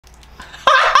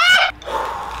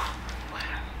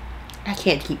I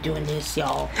can't keep doing this,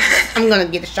 y'all. I'm gonna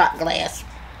get a shot glass.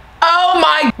 Oh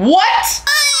my, what?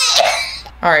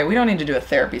 All right, we don't need to do a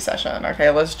therapy session. Okay,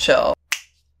 let's chill.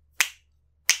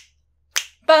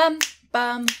 Bum,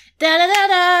 bum, da da da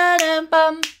da da,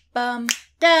 bum, bum,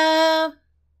 da.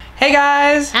 Hey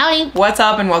guys. Howdy. What's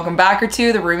up and welcome back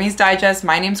to the Roomies Digest.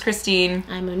 My name's Christine.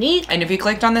 I'm Monique. And if you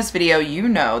clicked on this video, you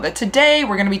know that today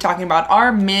we're gonna be talking about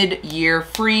our mid-year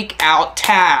freak out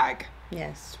tag.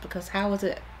 Yes, because how was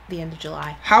it the end of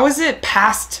July? How is it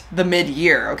past the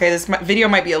mid-year? Okay, this video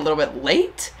might be a little bit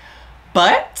late,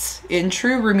 but in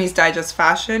true Roomies Digest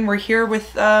fashion, we're here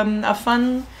with a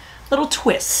fun little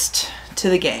twist to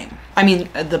the game. I mean,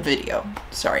 the video,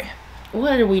 sorry.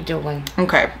 What are we doing?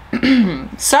 Okay,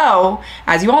 so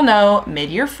as you all know,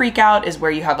 mid-year freakout is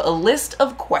where you have a list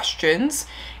of questions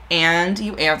and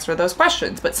you answer those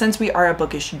questions. But since we are a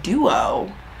bookish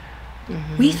duo,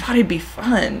 we thought it'd be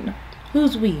fun.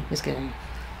 Who's we? Just kidding.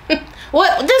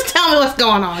 What? Just tell me what's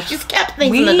going on. Just kept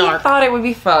things in the dark. We thought it would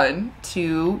be fun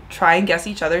to try and guess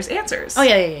each other's answers. Oh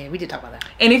yeah. We did talk about that.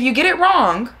 And if you get it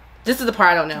wrong, this is the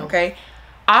part I don't know. Okay,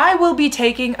 I will be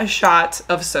taking a shot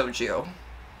of soju.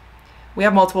 We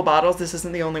have multiple bottles. This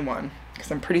isn't the only one because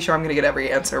I'm pretty sure I'm gonna get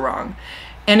every answer wrong.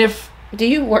 And if... Do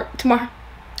you work tomorrow?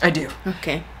 I do.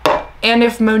 Okay. And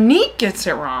if Monique gets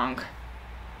it wrong,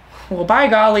 well, by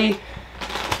golly,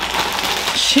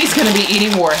 she's gonna be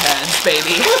eating warheads,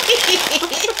 baby. No,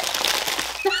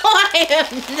 I am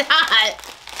not.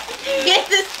 Get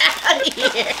this out of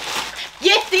here.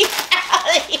 Get these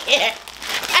out of here.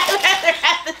 I'd rather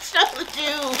have the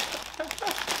soju.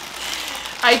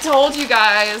 I told you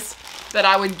guys that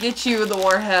I would get you the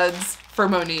warheads for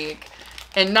Monique.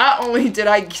 And not only did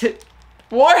I get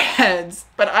warheads,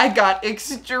 but I got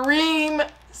extreme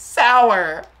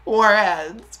sour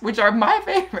warheads, which are my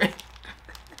favorite.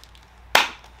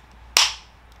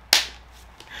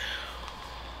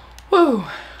 Woo.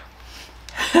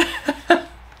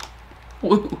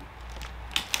 Woo.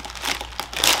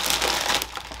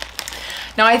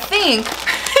 Now I think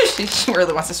she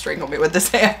really wants to strangle me with this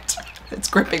hand. It's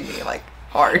gripping me like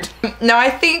hard. Now I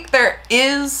think there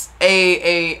is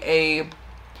a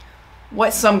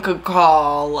what some could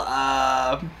call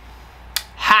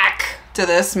hack to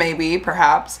this, maybe,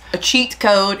 perhaps. A cheat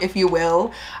code, if you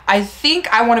will. I think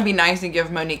I want to be nice and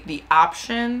give Monique the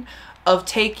option of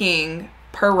taking,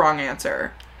 per wrong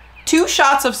answer, 2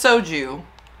 shots of soju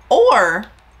or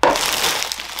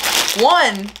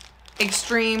 1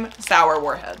 extreme sour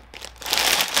warhead.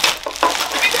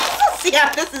 See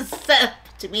how this is set up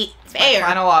to be fair. My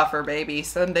final offer, baby.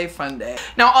 Sunday fun day.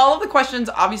 Now, all of the questions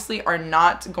obviously are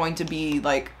not going to be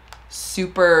like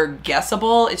super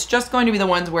guessable. It's just going to be the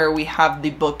ones where we have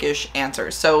the bookish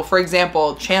answers. So for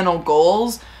example, channel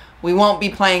goals, we won't be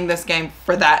playing this game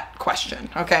for that question,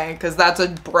 okay? Because that's a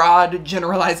broad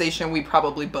generalization we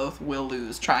probably both will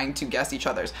lose trying to guess each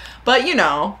other's. But you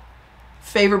know,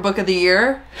 favorite book of the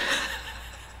year.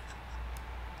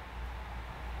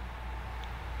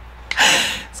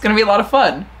 It's gonna be a lot of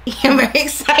fun. I'm very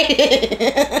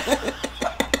excited.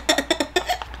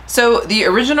 So the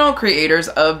original creators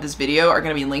of this video are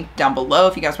gonna be linked down below.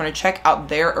 If you guys wanna check out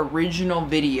their original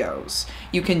videos,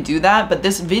 you can do that. But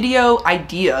this video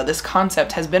idea, this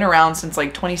concept has been around since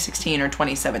like 2016 or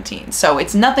 2017. So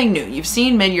it's nothing new. You've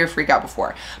seen mid-year freakout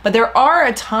before, but there are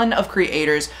a ton of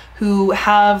creators who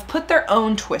have put their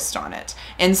own twist on it.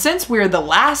 And since we're the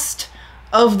last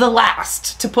of the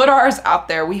last to put ours out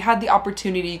there, we had the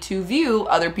opportunity to view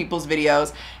other people's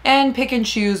videos and pick and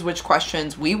choose which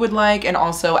questions we would like and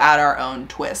also add our own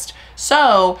twist.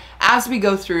 So as we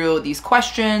go through these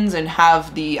questions and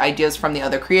have the ideas from the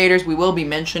other creators, we will be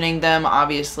mentioning them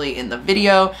obviously in the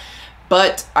video.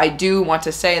 But I do want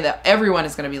to say that everyone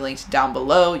is going to be linked down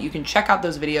below. You can check out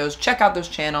those videos, check out those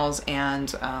channels,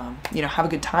 and you know, have a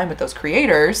good time with those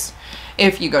creators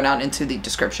if you go down into the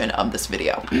description of this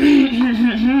video.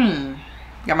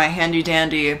 Got my handy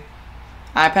dandy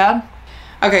iPad.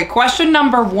 Okay, question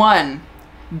number 1.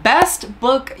 Best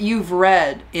book you've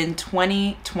read in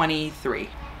 2023.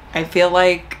 I feel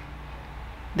like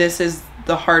this is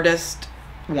the hardest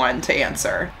one to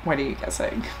answer. What are you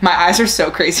guessing? My eyes are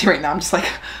so crazy right now. I'm just like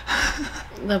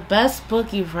The best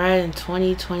book you've read in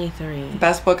 2023.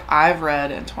 Best book I've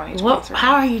read in 2023.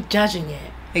 How are you judging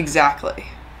it? Exactly.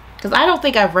 Because I don't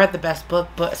think I've read the best book,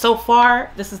 but so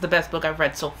far, this is the best book I've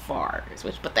read so far.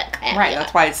 But that caveat. Right,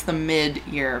 that's why it's the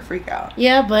mid-year freakout.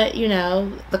 Yeah, but you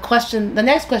know, the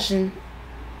next question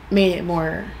made it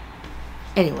more.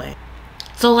 Anyway,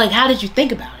 so like, how did you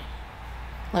think about it?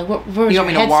 Like, what was you your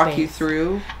want me to walk headspace? you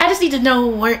through? I just need to know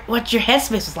what your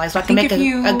headspace was like, so I can make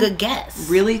a good guess.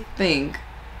 Really think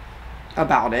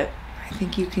about it. I I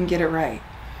think you can get it right.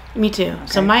 Me too. Okay.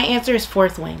 So my answer is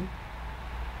Fourth Wing.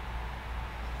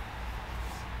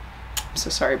 I'm so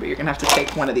sorry, but you're gonna have to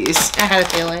take one of these. I had a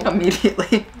feeling.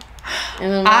 Immediately.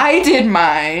 I did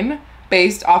mine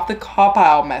based off the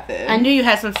cop-out method. I knew you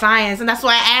had some science, and that's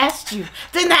why I asked you.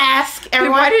 Didn't ask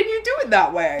everyone. Why didn't you do it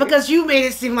that way? Because you made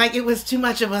it seem like it was too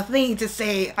much of a thing to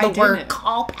say the word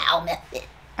cop-out method.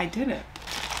 I didn't.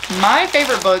 My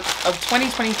favorite book of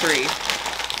 2023.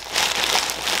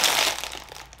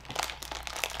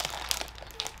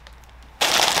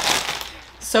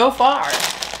 So far.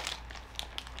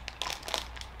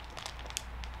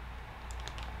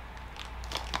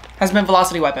 Has been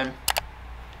Velocity Weapon.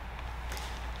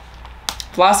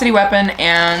 Velocity Weapon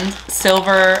and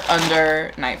Silver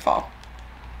Under Nightfall.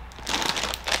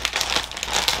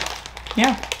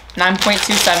 Yeah,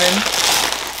 9.27.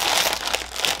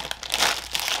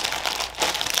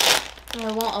 Oh,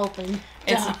 it won't open.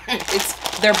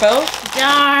 They're both.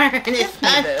 Darn, it's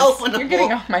unopenable. You're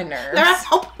getting on my nerves. They're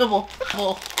unopenable.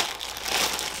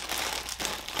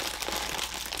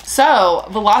 So,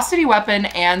 Velocity Weapon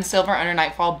and Silver Under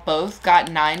Nightfall both got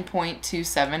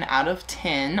 9.27 out of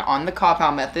 10 on the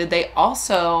cop-out method. They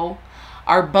also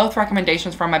are both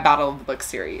recommendations from my Battle of the Book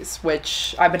series,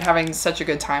 which I've been having such a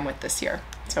good time with this year.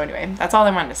 So anyway, that's all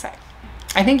I wanted to say.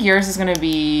 I think yours is going to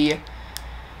be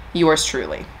Yours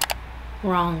Truly.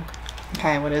 Wrong.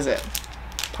 Okay, what is it?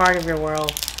 Part of Your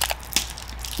World.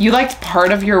 You liked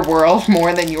Part of Your World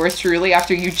more than Yours Truly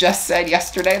after you just said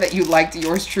yesterday that you liked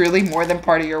Yours Truly more than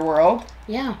Part of Your World?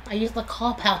 Yeah, I used the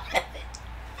cop-out method.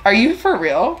 Are you for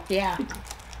real? Yeah.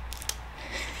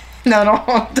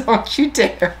 No, don't you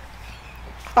dare.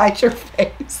 Hide your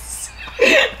face.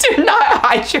 Do not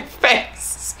hide your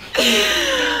face.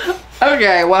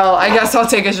 Okay, well, I guess I'll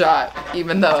take a shot,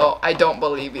 even though I don't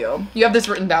believe you. You have this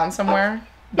written down somewhere?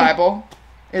 Bible?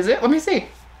 Is it? Let me see.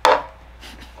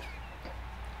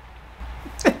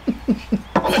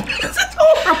 This is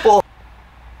horrible.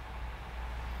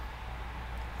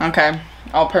 Okay,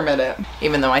 I'll permit it,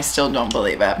 even though I still don't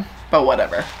believe it. But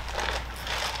whatever.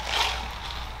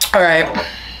 All right.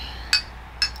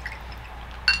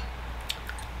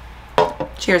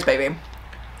 Cheers, baby.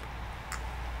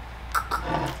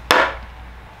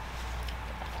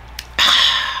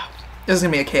 This is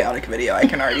gonna be a chaotic video, I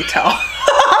can already tell.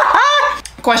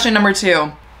 Question number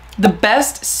 2. The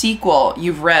best sequel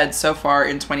you've read so far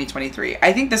in 2023.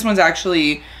 I think this one's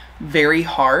actually very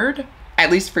hard, at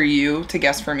least for you to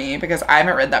guess for me, because I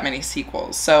haven't read that many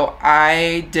sequels. So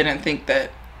I didn't think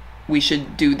that we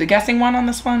should do the guessing one on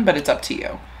this one, but it's up to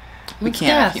you. We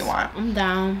can if you want. I'm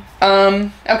down.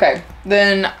 Okay.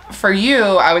 Then for you,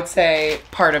 I would say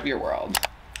Part of Your World.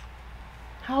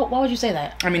 Why would you say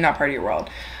that? I mean, not Part of Your World.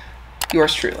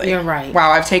 Yours Truly. You're right.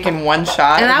 Wow, I've taken one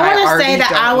shot. And I want to say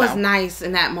that I was nice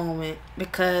in that moment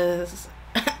because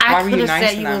I could have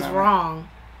said you was wrong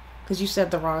because you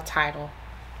said the wrong title.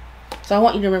 So I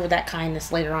want you to remember that kindness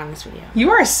later on in this video. You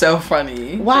are so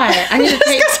funny. Why? I need to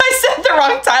take. Because I said the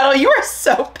wrong title. You are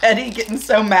so petty, getting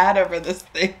so mad over this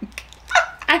thing.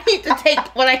 I need to take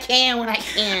what I can when I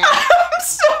can.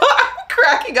 I'm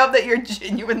cracking up that you're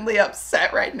genuinely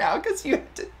upset right now because you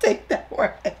have to take that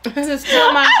word. This is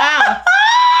still my mouth.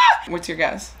 What's your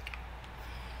guess?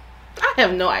 I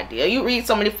have no idea. You read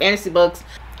so many fantasy books.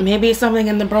 Maybe it's something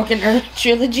in the Broken Earth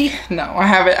trilogy. No, I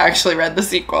haven't actually read the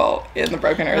sequel in the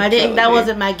Broken Earth trilogy. That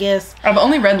wasn't my guess. I've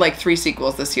only read like 3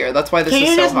 sequels this year. That's why this is so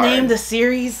hard. Can you just name the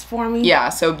series for me? Yeah,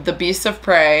 so The Beasts of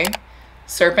Prey,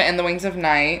 Serpent and the Wings of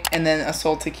Night, and then A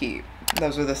Soul to Keep.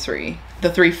 Those are the 3.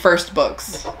 The 3 first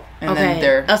books. And then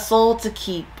they're... A Soul to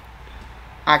Keep.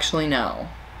 Actually, no.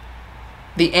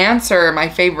 The answer, my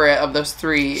favorite of those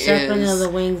 3 Serpent is... of the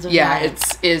Wings of Night. Yeah,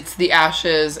 it's The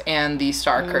Ashes and The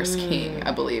Star-Cursed King,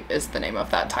 I believe, is the name of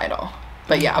that title.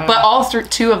 But yeah, but all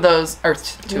 2 of those... Or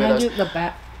 2 of those... The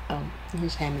back? Oh, you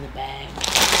just hand me the bag.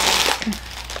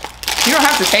 You don't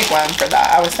have to take one for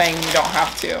that. I was saying you don't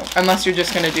have to. Unless you're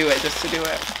just going to do it just to do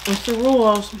it. It's the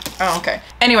rules. Oh, okay.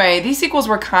 Anyway, these sequels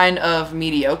were kind of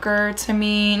mediocre to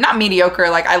me. Not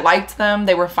mediocre. Like, I liked them.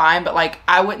 They were fine. But, like,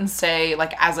 I wouldn't say,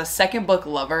 like, as a second book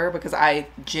lover, because I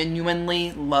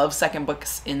genuinely love second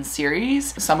books in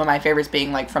series. Some of my favorites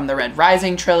being, like, from the Red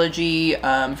Rising trilogy,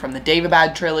 from the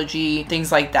Daevabad trilogy,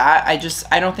 things like that.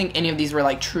 I don't think any of these were,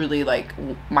 like, truly, like,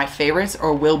 my favorites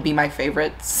or will be my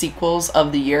favorite sequels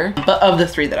of the year. But of the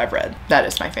 3 that I've read, that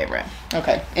is my favorite.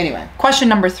 Okay, anyway. Question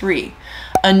number 3.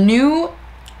 A new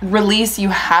release you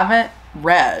haven't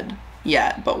read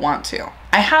yet, but want to.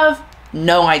 I have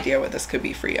no idea what this could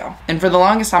be for you. And for the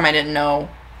longest time, I didn't know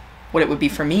what it would be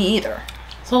for me either.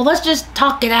 So let's just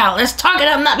talk it out. Let's talk it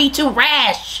out and not be too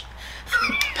rash.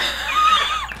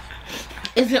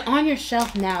 Is it on your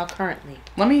shelf now, currently?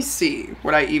 Let me see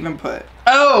what I even put.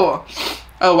 Oh!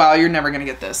 Oh, wow, you're never gonna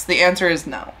get this. The answer is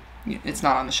no. It's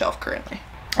not on the shelf currently.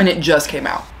 And it just came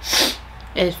out.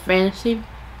 It's fantasy?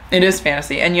 It is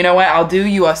fantasy. And you know what? I'll do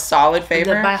you a solid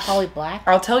favor. Is it by Holly Black?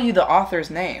 I'll tell you the author's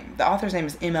name. The author's name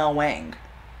is M.L. Wang.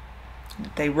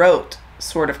 They wrote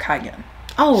Sword of Kaigen.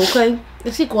 Oh, okay.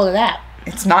 The sequel to that.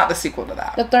 It's not the sequel to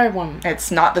that. The third one. It's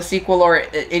not the sequel or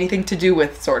anything to do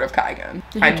with Sword of Kaigen.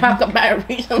 Did you talk about it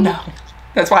recently? No.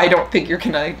 That's why I don't think you're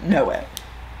gonna know it.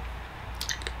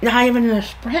 Not even in a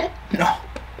spread? No.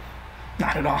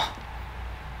 Not at all.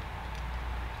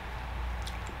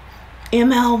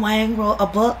 M.L. Wang wrote a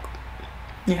book.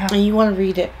 Yeah. And you want to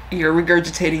read it. You're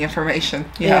regurgitating information.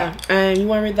 Yeah. And you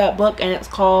want to read that book, and it's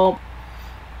called...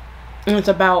 And it's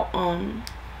about,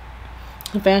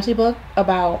 a fantasy book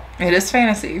about... It is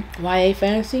fantasy. YA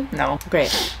fantasy? No.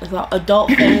 Great. It's an adult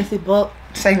fantasy book.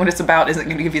 Saying what it's about isn't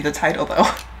going to give you the title, though.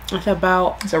 It's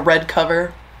about... It's a red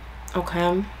cover.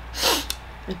 Okay. It's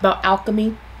about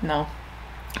alchemy. No.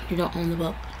 You don't own the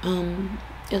book.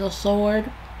 Is a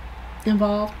sword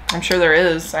involved? I'm sure there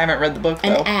is. I haven't read the book,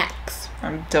 though. An axe.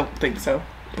 I don't think so.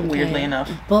 Okay. Weirdly enough.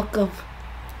 Book of...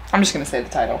 I'm just going to say the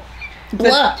title.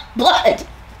 Blood. Blood.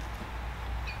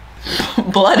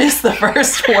 Blood is the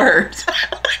first word.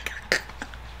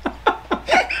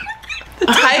 The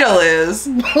title is...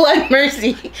 Blood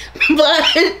Mercy.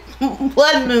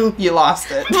 Blood Moon. You lost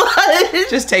it. Blood.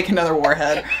 Just take another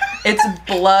warhead. It's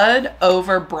Blood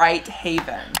Over Bright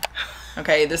Haven.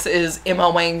 Okay, this is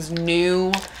M.L. Wang's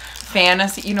new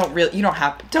fantasy. You don't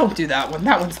do that one.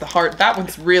 That one's the heart. That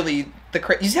one's really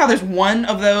the you see how there's one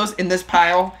of those in this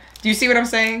pile? Do you see what I'm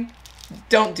saying?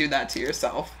 Don't do that to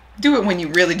yourself. Do it when you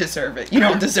really deserve it. You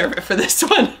don't deserve it for this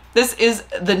one. This is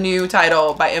the new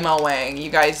title by M.L. Wang.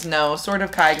 You guys know Sword of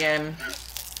Kaigen.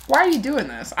 Why are you doing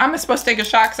this? I'm supposed to take a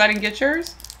shot because I didn't get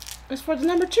yours? It's for the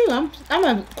number 2. I'm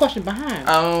a question behind.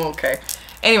 Oh, okay.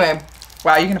 Anyway,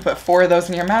 wow, you're going to put 4 of those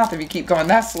in your mouth if you keep going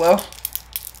that slow.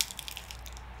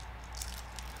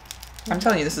 I'm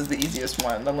telling you, this is the easiest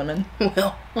one, the lemon.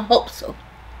 Well, I hope so.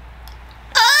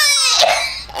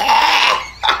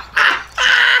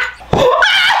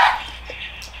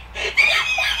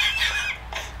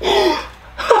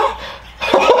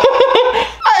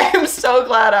 I am so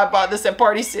glad I bought this at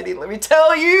Party City, let me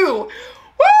tell you.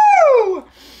 Woo!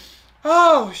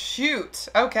 Oh, shoot.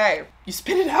 Okay. You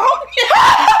spit it out?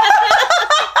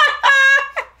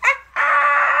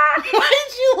 Why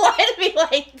did you lie to me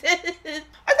like this?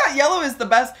 I thought yellow is the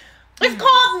best. It's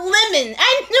called lemon.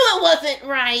 I knew it wasn't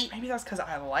right. Maybe that's because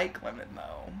I like lemon,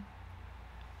 though.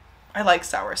 I like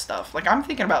sour stuff. Like, I'm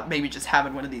thinking about maybe just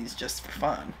having one of these just for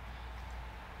fun.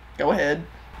 Go ahead.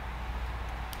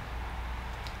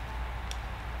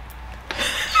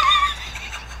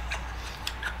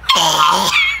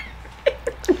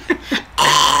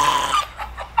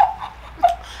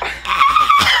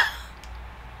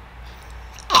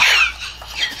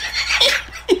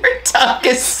 Your tongue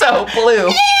is so blue.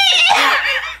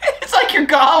 It's like your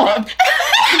Gollum.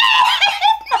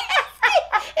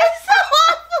 It's so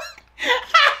awful.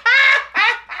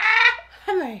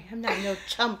 I'm not no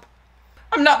chump.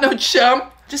 I'm not no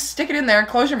chump. Just stick it in there,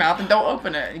 close your mouth, and don't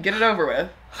open it. And get it over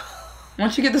with.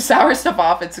 Once you get the sour stuff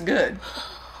off, it's good.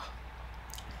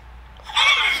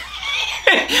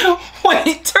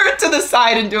 Wait, turn to the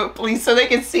side and do it, please, so they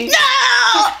can see. No!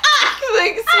 So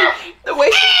they can see the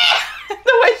way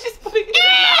she's putting it in her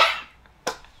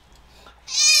mouth.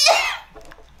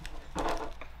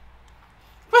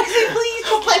 Please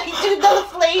just let me do the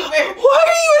flavor. Why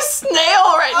are you a snail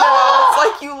right now? It's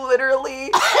like you literally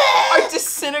are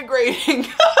disintegrating.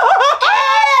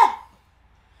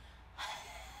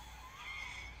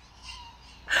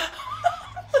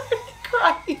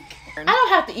 Crying. I don't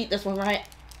have to eat this one, right?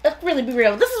 Let's really be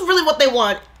real. This is really what they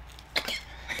want.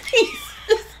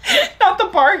 Not the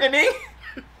bargaining.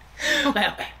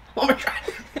 Okay. One more try.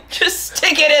 Just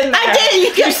stick it in there. I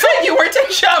did. You said you weren't a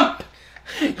chump.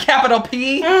 Capital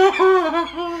P.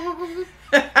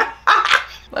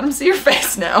 Let them see your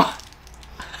face now.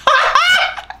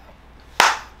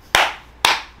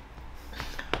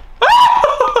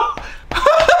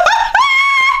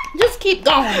 Just keep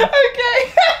going.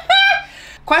 Okay.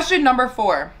 Question number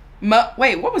 4.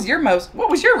 Wait, what was your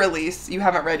release you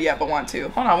haven't read yet but want to?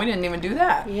 Hold on, we didn't even do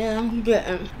that. Yeah, I'm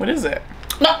getting. What is it?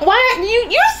 No, why you're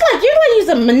gonna use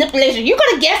a manipulation. You're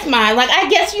gonna guess mine, like I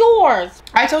guess yours.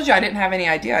 I told you I didn't have any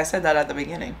idea. I said that at the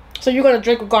beginning. So you're gonna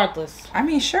drink regardless. I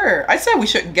mean, sure. I said we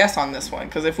shouldn't guess on this one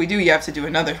because if we do, you have to do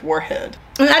another warhead.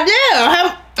 And I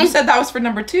did. You said that was for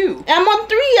number 2. I'm on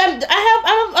 3.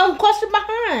 I'm a question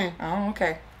behind. Oh,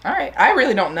 okay. All right. I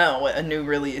really don't know what a new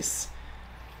release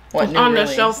What it's on the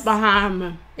shelf behind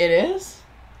me. It is?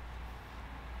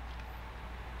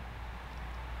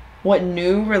 What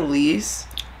new release?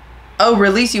 Oh,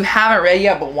 release you haven't read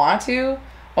yet but want to?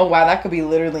 Oh, wow, that could be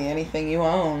literally anything you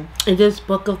own. It is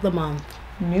book of the month.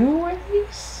 New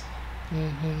release?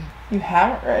 You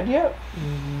haven't read yet?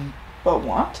 But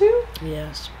want to?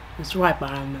 Yes. It's right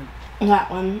behind me. That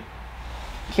one.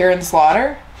 Kieran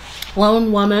Slaughter?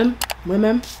 Lone Women.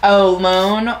 Oh,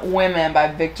 Lone Women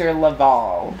by Victor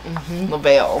Laval.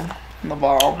 Laval,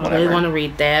 whatever. I really want to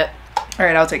read that.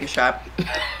 Alright, I'll take a shot.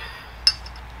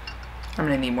 I'm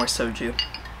gonna need more soju.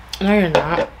 No, you're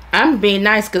not. I'm being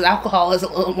nice because alcohol is a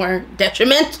little more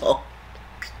detrimental.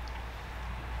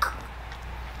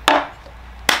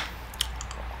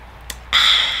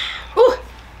 Ooh,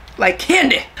 like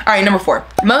candy. Alright, number 4.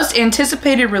 Most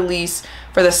anticipated release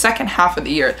for the second half of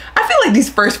the year. I feel like these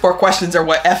first 4 questions are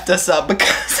what effed us up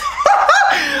because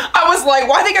I was like,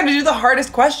 why they gotta do the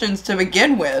hardest questions to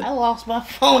begin with? I lost my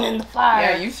phone in the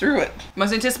fire. Yeah, you threw it.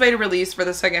 Most anticipated release for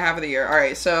the second half of the year.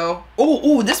 Alright, so,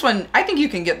 ooh, this one, I think you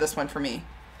can get this one for me.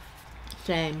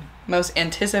 Same. Most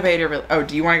anticipated, oh,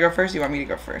 do you want to go first? Do you want me to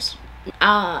go first?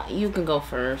 You can go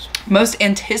first. Most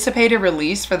anticipated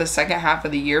release for the second half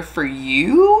of the year for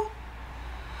you?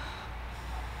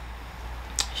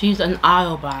 She's an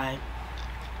aisle buy.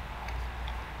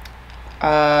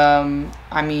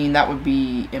 I mean, that would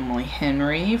be Emily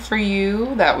Henry for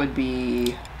you. That would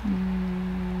be...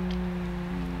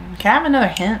 can I have another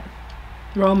hint?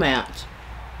 Romance.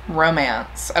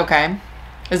 Romance. Okay.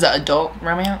 Is it adult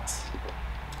romance?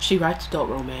 She writes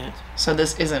adult romance. So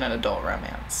this isn't an adult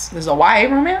romance. This is a YA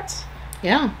romance?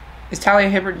 Yeah. Is Talia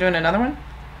Hibbert doing another one?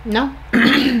 No.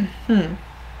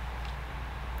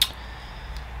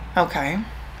 Okay.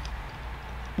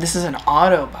 This is an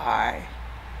auto buy.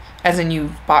 As in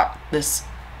you've bought this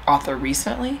author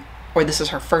recently? Or this is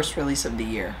her first release of the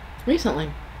year?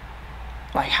 Recently.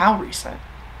 Like how recent?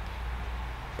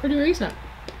 Pretty recent.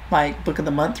 Like book of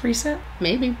the month recent?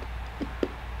 Maybe.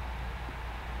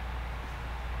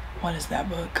 What is that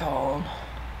book called?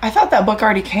 I thought that book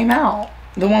already came out.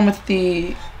 The one with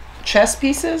the chess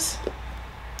pieces?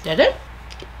 Did it?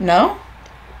 No?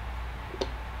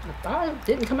 I thought it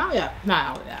didn't come out yet.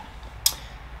 Not out yet.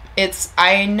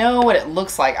 I know what it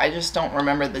looks like. I just don't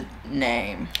remember the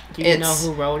name. Do you know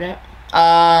who wrote it?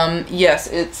 Yes,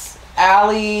 it's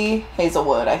Allie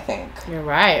Hazelwood, I think. You're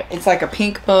right. It's like a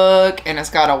pink book, and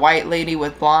it's got a white lady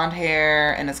with blonde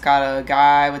hair, and it's got a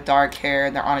guy with dark hair,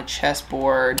 and they're on a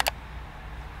chessboard.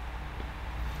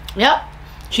 Yep.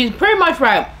 She's pretty much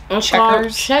right. It's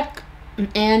Checkers? Check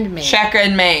and Mate. Checker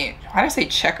and Mate. Why did I say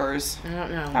checkers? I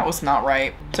don't know. That was not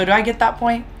right. So do I get that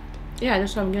point? Yeah,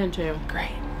 that's what I'm getting to.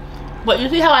 Great. But you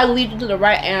see how I lead you to the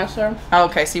right answer?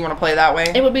 Okay, so you want to play that way?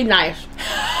 It would be nice.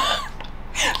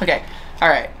 Okay.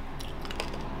 Alright.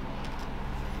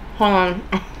 Hold on.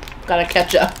 Gotta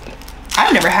catch up.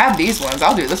 I've never had these ones.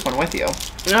 I'll do this one with you.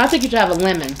 No, I think you should have a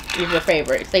lemon. It's your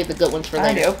favorite. Save the good ones for I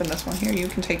later. already opened this one. Here, you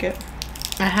can take it.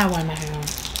 I have one in my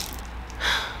hand.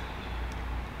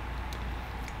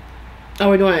 Are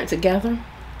we doing it together?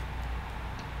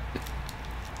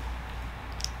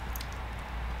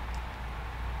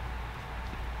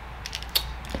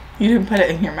 You didn't put it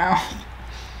in your mouth.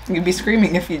 You'd be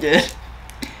screaming if you did.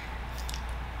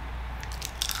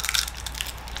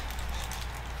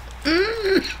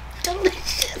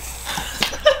 Delicious.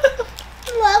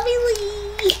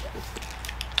 Lovely.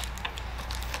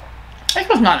 This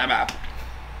was not that bad.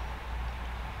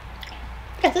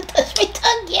 Hasn't touched my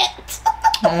tongue yet.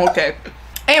 Oh, okay.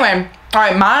 Anyway,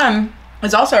 alright, mine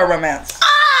is also a romance.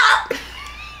 Ah!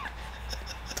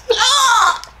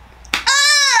 Ah!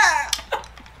 Ah!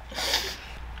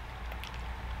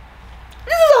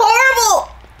 This is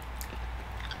horrible.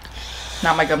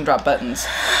 Not my gumdrop buttons.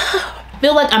 I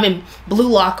feel like I'm in Blue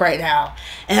Lock right now,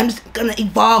 and I'm just gonna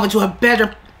evolve into a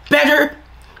better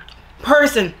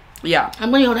person. Yeah.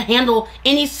 I'm gonna be able to handle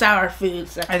any sour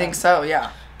foods. I think so, yeah.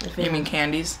 You mean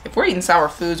candies? If we're eating sour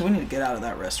foods, we need to get out of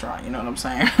that restaurant. You know what I'm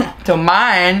saying? So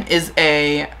mine is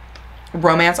a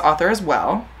romance author as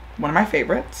well. One of my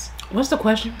favorites. What's the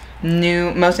question?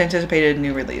 Most anticipated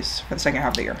new release for the second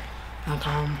half of the year.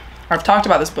 Okay. I've talked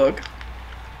about this book.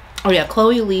 Oh yeah,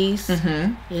 Chloe Lee's.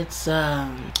 Mm-hmm. It's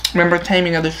Remember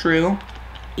Taming of the Shrew?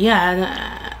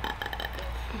 Yeah.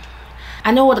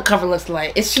 I know what the cover looks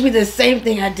like. It should be the same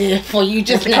thing I did for you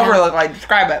just What's the cover look like?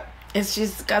 Describe it. It's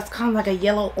just got kind of like a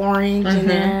yellow orange in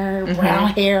there, brown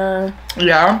hair.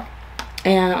 Yeah.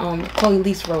 And Chloe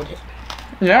Lee's wrote it.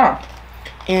 Yeah.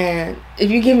 And if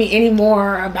you give me any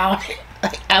more about it,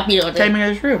 like, I'll be able to. Taming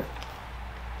of the Shrew.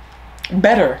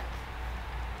 Better.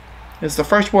 It's the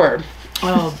first word.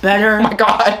 Oh, better. Oh my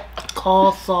god.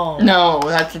 Call Saul. No,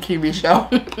 that's a TV show.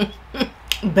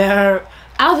 Better.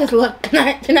 I'll just look.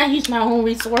 Can I use my own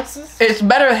resources? It's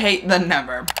Better Hate Than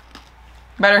Never.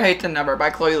 Better Hate Than Never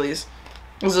by Chloe Lees.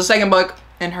 It was the second book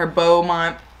in her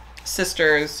Beaumont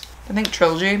sisters, I think,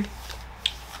 trilogy.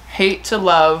 Hate to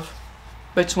love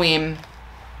between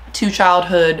two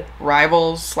childhood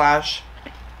rivals slash,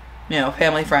 you know,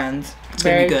 family friends. It's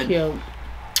gonna be good. Cute.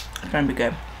 It's gonna be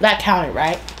good. That counted,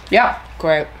 right? Yeah.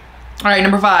 Great. All right,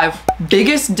 number 5.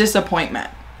 Biggest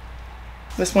disappointment.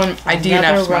 This one, I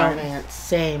DNF'd mine. Romance.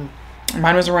 Same.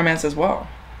 Mine was a romance as well.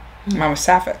 Mine was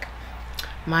sapphic.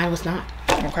 Mine was not.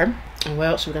 Okay. And where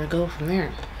else are we gonna go from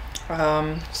there?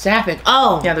 Sapphic.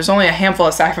 Oh. Yeah, there's only a handful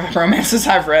of sapphic romances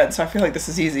I've read, so I feel like this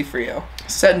is easy for you.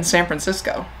 Set in San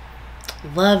Francisco.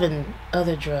 Love and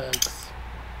Other Drugs.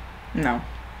 No.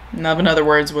 Love in Other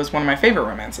Words was one of my favorite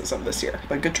romances of this year,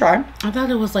 but good try. I thought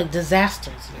it was like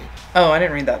Disasters. Oh, I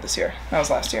didn't read that this year. That was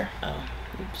last year. Oh.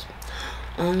 Oops.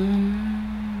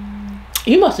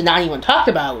 You must have not even talked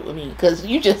about it with me, because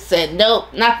you just said,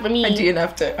 nope, not for me. I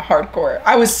DNF'd it hardcore.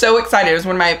 I was so excited. It was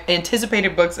one of my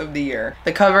anticipated books of the year.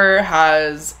 The cover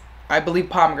has, I believe,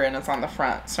 pomegranates on the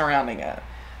front surrounding it.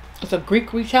 It's a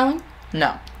Greek retelling?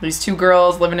 No. These two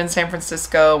girls living in San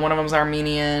Francisco. One of them's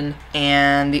Armenian,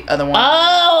 and the other one...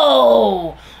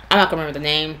 Oh! I'm not gonna remember the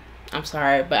name. I'm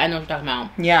sorry, but I know what you're talking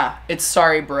about. Yeah. It's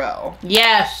Sorry Bro.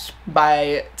 Yes!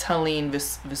 By Talene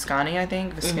Viscani, I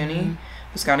think.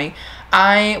 Viscani.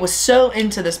 I was so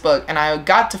into this book, and I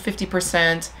got to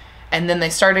 50%, and then they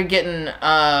started getting,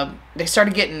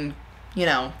 you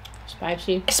know...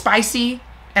 Spicy.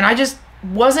 And I just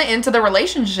wasn't into the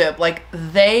relationship. Like,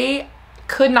 they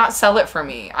could not sell it for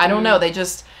me. I don't know. They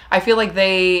just... I feel like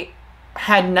they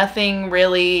had nothing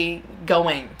really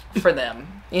going for them.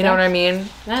 You know what I mean?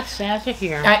 That's sad to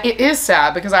hear. It is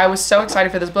sad, because I was so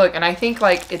excited for this book, and I think,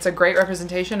 like, it's a great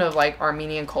representation of, like,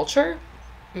 Armenian culture.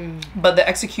 But the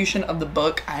execution of the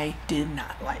book I did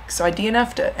not like, so I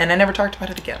DNF'd it, and I never talked about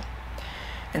it again.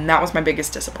 And that was my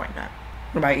biggest disappointment.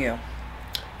 What about you?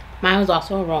 Mine was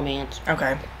also a romance.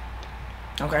 Okay.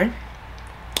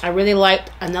 I really liked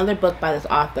another book by this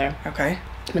author. Okay.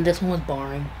 But this one was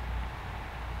boring.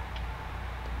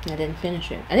 I didn't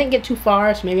finish it. I didn't get too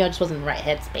far, so maybe I just wasn't in the right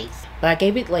headspace. But I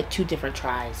gave it like 2 different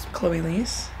tries. Chloe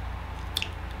Lees?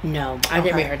 No, I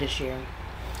didn't read her this year.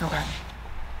 Okay.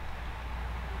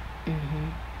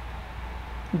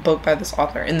 Book by this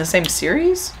author in the same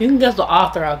series? You can guess the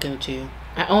author, I'll give it to you.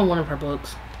 I own one of her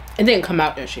books. It didn't come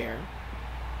out this year.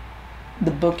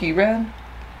 The book you read?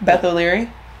 Beth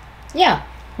O'Leary? Yeah.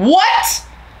 What?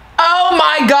 Oh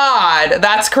my god,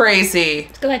 that's crazy.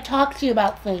 It's because I talk to you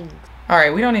about things. All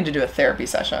right, we don't need to do a therapy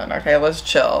session. Okay, let's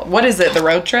chill. What is it? The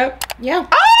road trip? Yeah.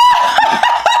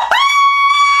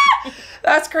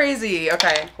 That's crazy.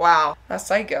 Okay, wow. That's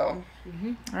psycho.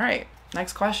 All right,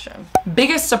 next question.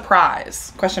 Biggest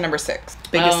surprise. Question number 6.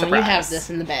 Biggest surprise. You have this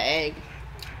in the bag.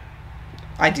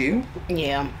 I do?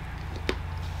 Yeah.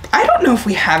 I don't know if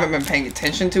we haven't been paying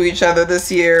attention to each other this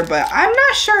year, but I'm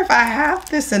not sure if I have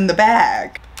this in the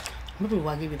bag. Maybe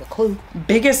I'll give you the clue.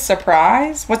 Biggest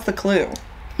surprise? What's the clue?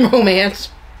 Romance.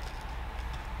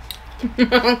 Who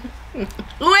am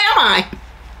I?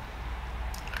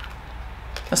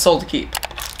 A Soul to Keep.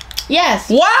 Yes.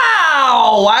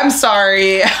 Wow! I'm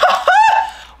sorry.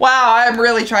 Wow, I'm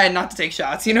really trying not to take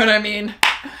shots. You know what I mean?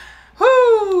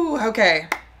 Whoo! Okay.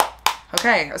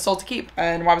 Okay, A Soul to Keep.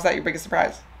 And why was that your biggest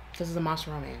surprise? This is a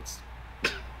monster romance.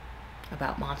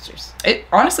 About monsters. It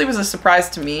honestly was a surprise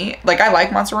to me. Like, I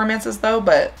like monster romances though,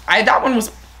 but that one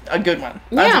was a good one.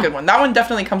 That was a good one. That one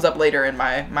definitely comes up later in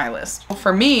my list.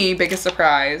 For me, biggest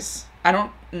surprise, I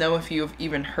don't know if you've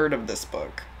even heard of this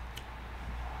book.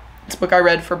 It's a book I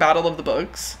read for Battle of the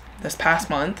Books this past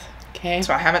month. Okay.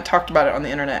 So I haven't talked about it on the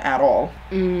internet at all.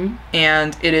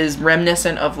 And it is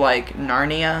reminiscent of like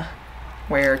Narnia,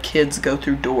 where kids go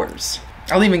through doors.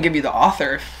 I'll even give you the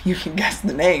author if you can guess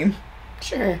the name.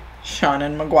 Sure. Shannah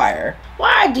Maguire.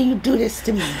 Why do you do this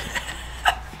to me?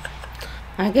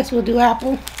 I guess we'll do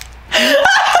Apple.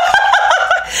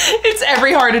 It's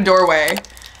Every Heart a Doorway.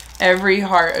 Every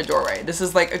Heart a Doorway. This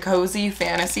is like a cozy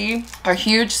fantasy, a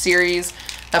huge series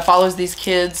that follows these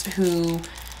kids who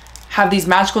have these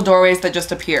magical doorways that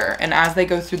just appear. And as they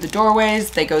go through the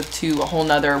doorways, they go to a whole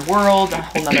nother world, a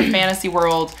whole nother fantasy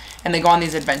world, and they go on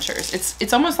these adventures.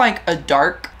 It's almost like a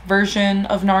dark version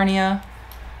of Narnia.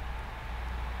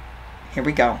 Here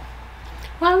we go.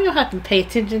 Well, we don't have to pay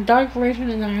attention. Dark version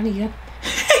of Narnia.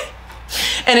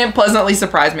 And it pleasantly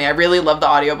surprised me. I really loved the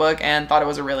audiobook and thought it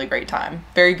was a really great time.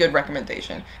 Very good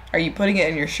recommendation. Are you putting it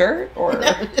in your shirt or?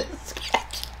 No, just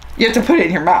you have to put it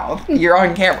in your mouth. You're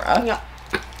on camera. Yeah.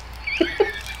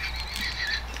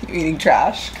 eating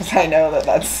trash because I know that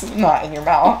that's not in your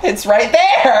mouth. It's right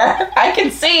there. I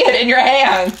can see it in your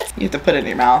hand. You have to put it in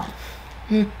your mouth.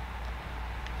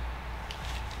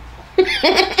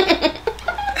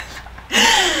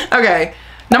 Okay,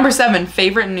 number 7,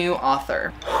 favorite new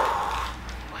author.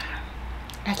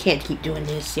 I can't keep doing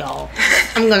this, y'all.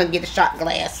 I'm gonna get a shot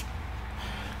glass.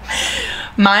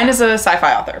 Mine is a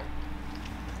sci-fi author.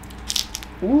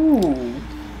 Ooh.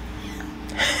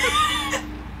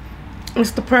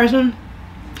 It's the person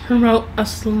who wrote a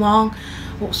small,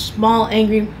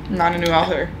 angry... Not a new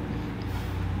author.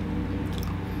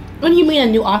 What do you mean a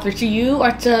new author? To you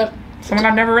or to... Someone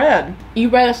I've never read. You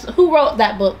read... Who wrote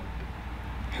that book?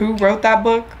 Who wrote that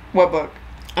book? What book?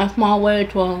 A Small Way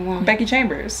to a Long... Becky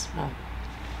Chambers. Oh.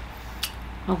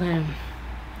 Okay.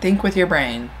 Think with your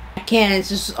brain. I can't. It's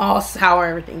just all sour,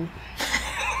 everything.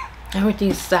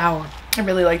 Everything's sour. I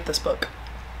really like this book.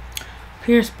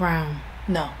 Pierce Brown.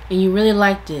 No. And you really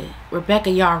liked it. Rebecca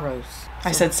Yarros.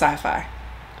 I said sci-fi.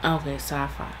 Okay,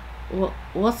 sci-fi.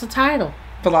 What's the title?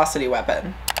 Velocity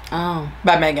Weapon. Oh.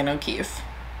 By Megan O'Keefe.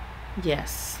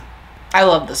 Yes. I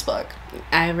love this book.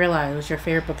 I realized it was your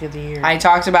favorite book of the year. I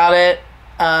talked about it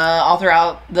all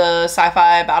throughout the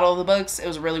sci-fi battle of the books. It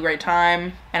was a really great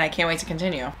time, and I can't wait to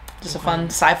continue. Just a fun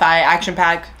sci-fi action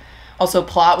pack. Also,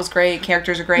 plot was great.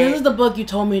 Characters are great. This is the book you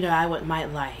told me that I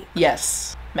might like.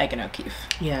 Yes. Megan O'Keefe.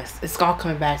 Yes. It's all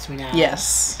coming back to me now.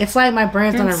 Yes. It's like my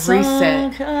brain's on a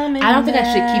reset. I don't think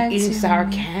I should keep eating sour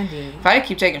candy. If I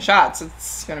keep taking shots,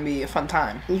 it's going to be a fun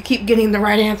time. You keep getting the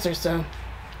right answer, so...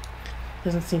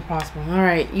 Doesn't seem possible. All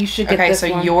right. You should get this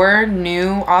one. Okay, so your new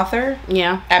author?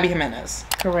 Yeah. Abby Jimenez.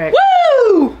 Correct.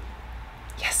 Woo!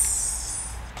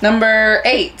 Yes. Number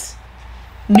 8.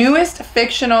 Newest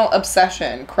fictional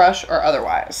obsession, crush or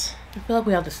otherwise. I feel like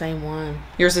we have the same one.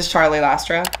 Yours is Charlie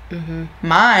Lastra. Mm-hmm.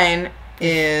 Mine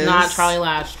is... Not Charlie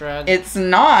Lastra. It's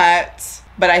not,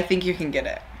 but I think you can get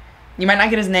it. You might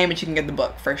not get his name, but you can get the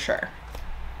book for sure.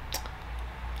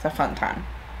 It's a fun time.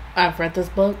 I've read this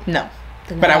book? No.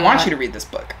 But I want you to read this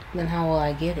book. Then how will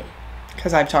I get it?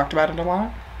 Because I've talked about it a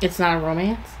lot. It's not a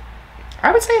romance?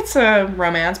 I would say it's a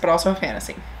romance, but also a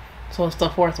fantasy. So it's The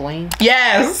Fourth Wing?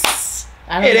 Yes!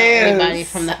 I don't know anybody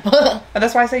from that book. And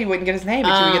that's why I say you wouldn't get his name,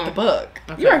 but you would get the book.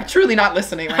 Okay. You are truly not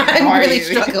listening right now, I'm really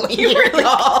struggling. You really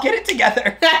get it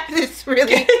together. It's really...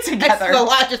 Get it together. It's a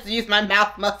lot just to use my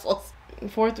mouth muscles.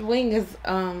 Fourth Wing is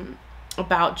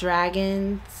about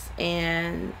dragons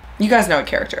and... You guys know a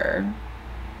character.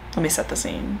 Let me set the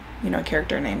scene. You know a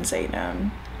character named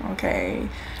Zayden. Okay.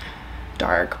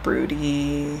 Dark,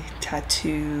 broody,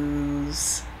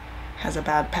 tattoos, has a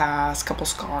bad past, couple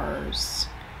scars.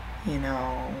 You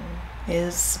know,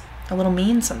 is a little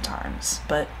mean sometimes,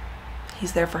 but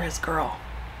he's there for his girl.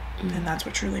 And that's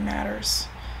what truly matters.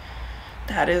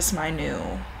 That is my new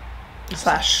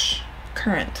 /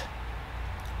 current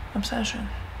obsession.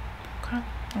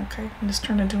 Okay. And this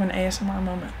turned into an ASMR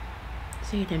moment.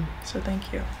 See them. So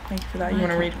thank you. Thank you for that. You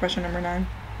want to read question number 9?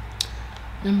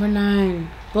 Number 9.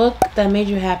 Book that made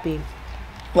you happy.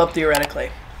 Love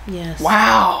Theoretically. Yes.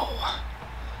 Wow.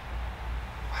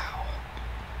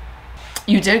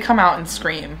 You did come out and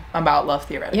scream about Love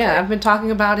Theoretically. Yeah, I've been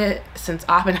talking about it since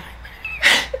Oppenheimer.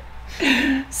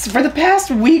 For the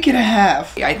past week and a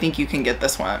half. I think you can get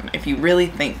this one if you really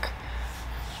think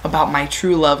about my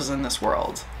true loves in this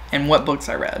world and what books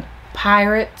I read.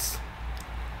 Pirates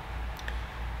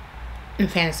and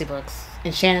fantasy books.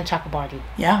 And Shannah Chakrabarty.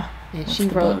 Yeah. And she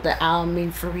wrote the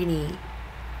Almofarini.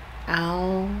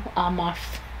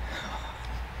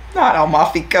 Not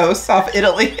Amalfi Coast off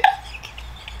Italy.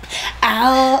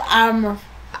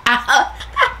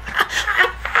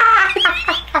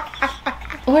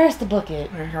 Where's the book at?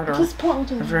 Just point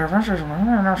to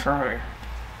the...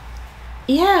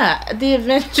 Yeah, The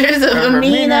Adventures of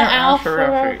Amina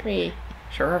Al-Farafi.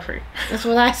 That's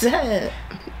what I said.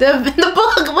 The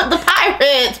book with the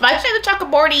pirates by Shannah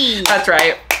Chakrabarty. That's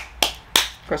right.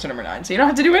 Question number 9. So you don't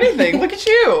have to do anything. Look at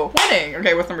you. Winning.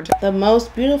 Okay, what's number 2? The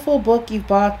most beautiful book you've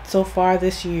bought so far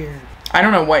this year. I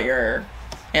don't know what your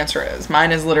answer is.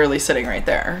 Mine is literally sitting right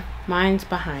there. Mine's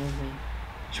behind me.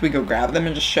 Should we go grab them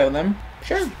and just show them?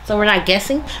 Sure. So we're not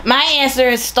guessing? My answer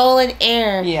is Stolen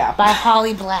Air by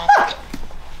Holly Black.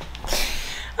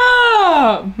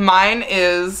 Mine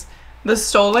is The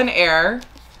Stolen Air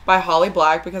by Holly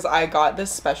Black because I got this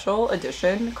special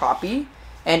edition copy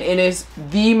and it is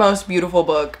the most beautiful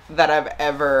book that I've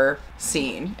ever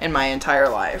seen in my entire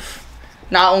life.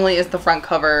 Not only is the front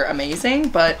cover amazing,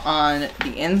 but on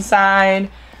the inside,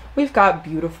 we've got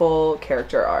beautiful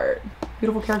character art.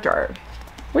 Beautiful character art.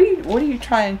 What are you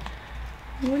trying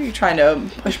to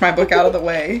push my book out of the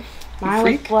way? Mine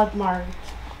was Blood Marked.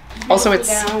 Also, it's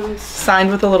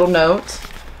signed with a little note,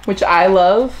 which I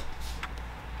love.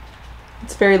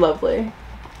 It's very lovely.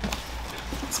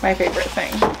 It's my favorite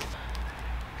thing.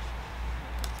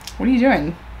 What are you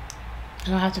doing? I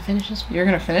don't have to finish this one. You're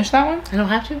gonna finish that one? I don't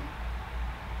have to.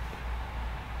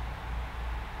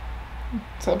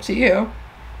 It's up to you.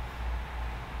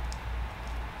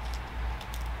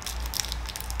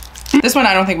 This one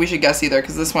I don't think we should guess either,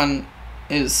 because this one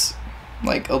is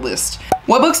like a list.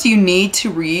 What books do you need to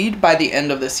read by the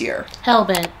end of this year?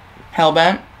 Hellbent.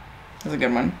 Hellbent? That's a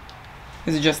good one.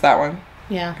 Is it just that one?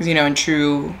 Yeah. Because, you know, in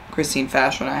true Christine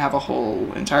fashion, I have a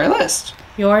whole entire list.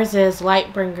 Yours is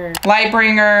Lightbringer.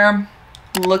 Lightbringer,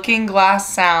 Looking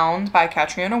Glass Sound by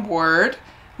Catriona Ward,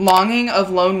 Longing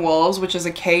of Lone Wolves, which is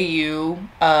a KU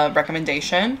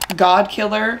recommendation, God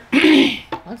Killer.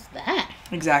 What's that?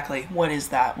 Exactly. What is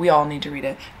that? We all need to read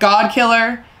it. God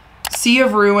Killer, Sea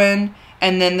of Ruin,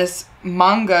 and then this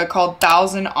manga called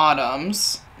Thousand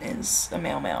Autumns is a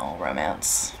male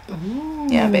romance. Ooh.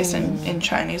 Yeah, based in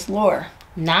Chinese lore.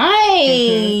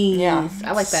 Nice. Yeah,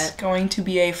 I like that. It's going to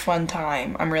be a fun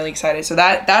time. I'm really excited. So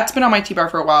that's been on my T-bar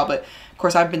for a while, but of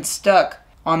course I've been stuck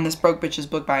on this Broke Bitches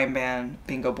book buying ban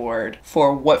bingo board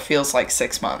for what feels like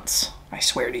 6 months. I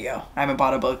swear to you, I haven't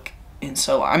bought a book in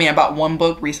so long. I mean, I bought one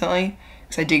book recently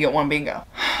because I did get one bingo.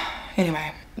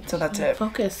 Anyway, so that's it.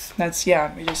 Focus.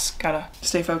 Yeah, we just gotta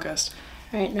stay focused.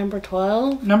 All right, number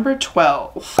 12. Number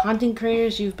 12. Content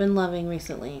creators you've been loving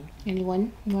recently.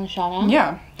 Anyone you want to shout out?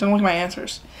 Yeah, don't look at my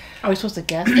answers. Are we supposed to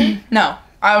guess them? No,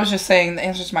 I was just saying the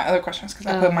answers to my other questions because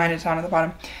I put mine down at the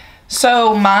bottom.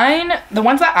 So mine, the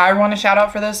ones that I want to shout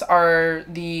out for this are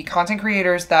the content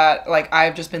creators that like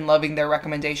I've just been loving their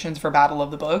recommendations for Battle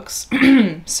of the Books.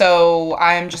 So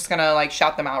I'm just gonna like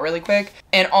shout them out really quick.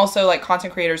 And also like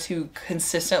content creators who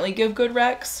consistently give good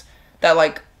recs that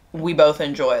like we both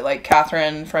enjoy, like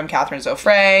Catherine from Catherine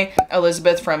Zofre,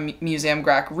 Elizabeth from Museum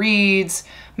Grack Reads,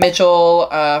 Mitchell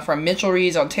from Mitchell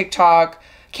Reads on TikTok,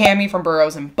 Cami from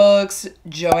Burrows and Books,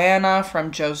 Joanna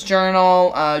from Joe's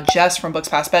Journal, Jess from Books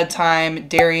Past Bedtime,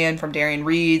 Darian from Darian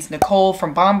Reads, Nicole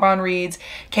from Bonbon Reads,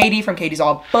 Katie from Katie's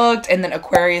All Booked, and then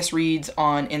Aquarius Reads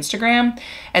on Instagram.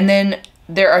 And then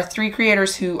there are 3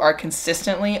 creators who are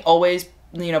consistently always,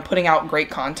 you know, putting out great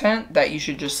content that you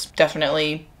should just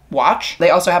definitely watch. They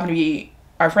also happen to be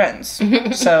our friends.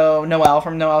 So Noelle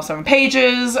from Noelle 7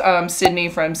 Pages, Sydney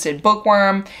from Sid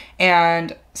Bookworm,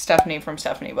 and Stephanie from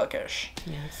Stephanie Bookish.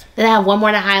 Yes. Then I have one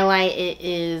more to highlight. It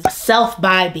is Self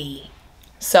by B.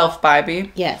 Self by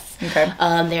B? Yes. Okay.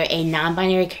 They're a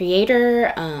non-binary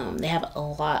creator. They have a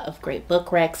lot of great book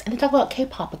recs, and they talk about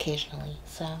K-pop occasionally.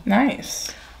 So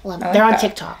nice. They're on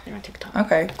TikTok. They're on TikTok.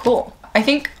 Okay, cool. I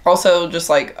think also just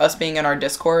like us being in our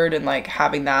Discord and like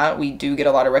having that, we do get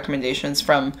a lot of recommendations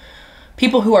from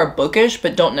people who are bookish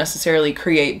but don't necessarily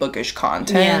create bookish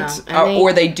content. Yeah,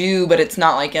 or they do, but it's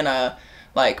not like in a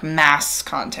like mass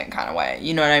content kind of way.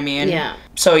 You know what I mean? Yeah.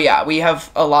 So yeah, we have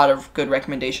a lot of good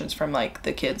recommendations from like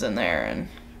the kids in there,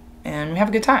 and we have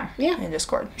a good time in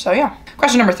Discord. So yeah.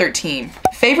 Question number 13.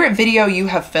 Favorite video you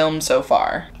have filmed so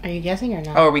far? Are you guessing or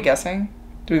not? Oh, are we guessing?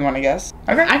 Do we want to guess?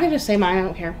 Okay. I can just say mine. I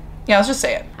don't care. Yeah, let's just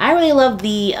say it. I really love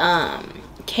the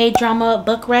K-drama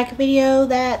book rec video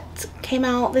that came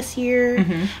out this year.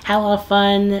 Had a lot of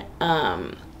fun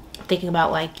thinking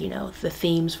about like, you know, the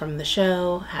themes from the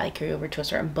show, how they carry over to a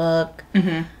certain book.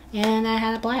 And I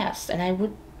had a blast, and I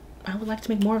would like to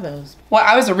make more of those. Well,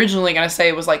 I was originally gonna say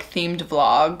it was like themed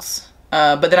vlogs,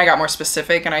 but then I got more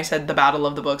specific and I said the Battle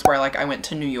of the Books, where like I went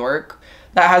to New York.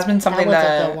 That has been something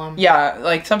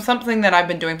like something that I've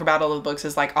been doing for Battle of the Books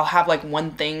is like I'll have like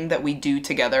one thing that we do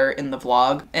together in the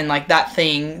vlog, and like that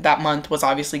thing that month was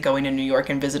obviously going to New York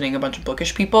and visiting a bunch of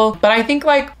bookish people. But I think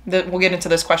like we'll get into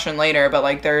this question later, but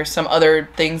like there's some other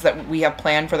things that we have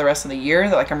planned for the rest of the year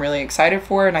that like I'm really excited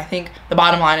for, and I think the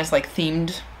bottom line is like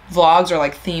themed vlogs or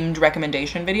like themed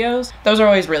recommendation videos. Those are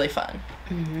always really fun.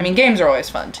 I mean, games are always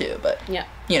fun too, but yeah,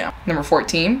 you know. Number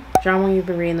 14. Drama you've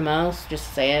been reading the most, just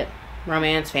to say it.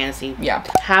 Romance, fantasy. Yeah.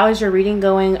 How is your reading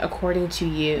going according to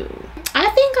you? I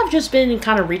think I've just been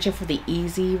kind of reaching for the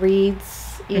easy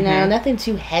reads, you know, nothing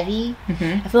too heavy.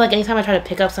 I feel like anytime I try to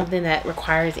pick up something that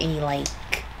requires any like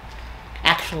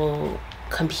actual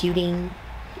computing,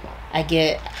 I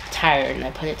get tired and I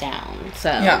put it down. So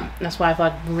that's why I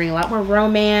thought I'd read a lot more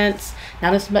romance,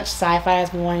 not as much sci-fi as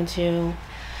I've been wanting to.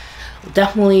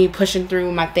 Definitely pushing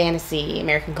through my fantasy,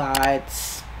 American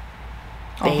Gods.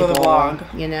 All for the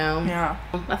vlog, you know. Yeah.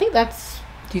 I think that's.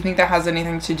 Do you think that has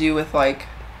anything to do with like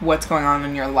what's going on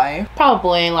in your life?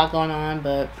 Probably a lot going on,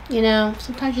 but you know,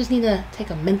 sometimes you just need to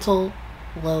take a mental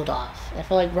load off. I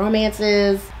feel like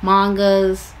romances,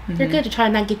 mangas, they're good to try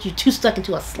and not get you too stuck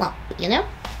into a slump, you know?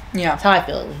 Yeah. That's how I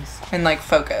feel, at least. And, like,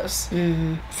 focus.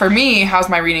 For me, how's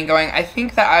my reading going? I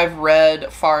think that I've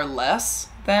read far less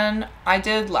than I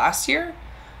did last year.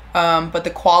 But the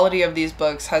quality of these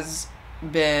books has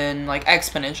been, like,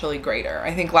 exponentially greater.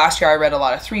 I think last year I read a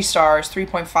lot of 3 stars,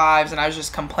 3.5s, and I was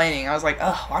just complaining. I was like,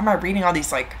 oh, why am I reading all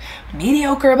these, like,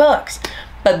 mediocre books?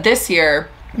 But this year,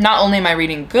 not only am I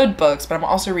reading good books, but I'm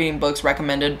also reading books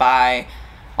recommended by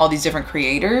all these different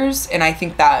creators, and I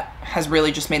think that has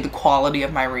really just made the quality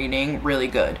of my reading really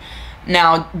good.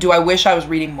 Now, do I wish I was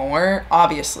reading more?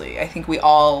 Obviously. I think we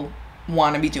all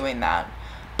want to be doing that.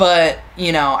 But,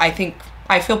 you know, I think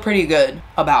I feel pretty good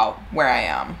about where I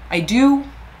am. I do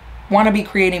want to be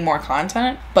creating more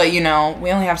content, but, you know,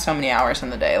 we only have so many hours in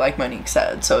the day, like Monique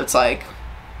said, so it's like,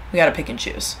 we gotta pick and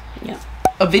choose. Yeah.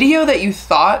 A video that you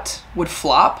thought would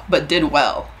flop but did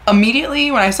well.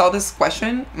 Immediately when I saw this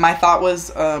question, my thought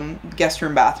was guest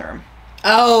room bathroom.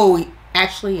 Oh,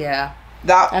 actually, yeah.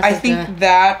 I think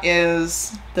that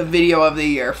is the video of the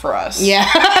year for us. Yeah,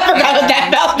 I forgot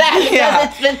about that because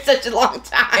it's been such a long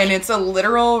time. And it's a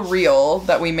literal reel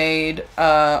that we made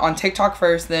on TikTok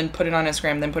first, then put it on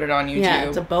Instagram, then put it on YouTube. Yeah,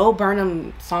 it's a Bo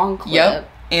Burnham song clip. Yep,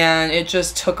 and it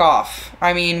just took off.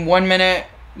 I mean, 1 minute,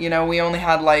 you know, we only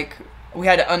had we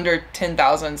had under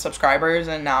 10,000 subscribers,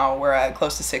 and now we're at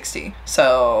close to 60.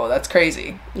 So that's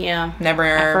crazy. Yeah. Never.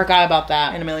 I forgot about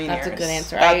that. In a million years. That's a good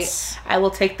answer. I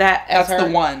will take that as That's the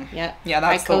one. Yeah. Yeah,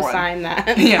 that's the one. I co-sign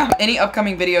that. Yeah. Any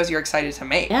upcoming videos you're excited to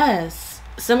make? Yes.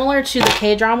 Similar to the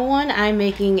K-drama one, I'm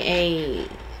making a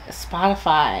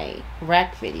Spotify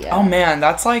rec video. Oh man,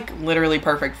 that's like literally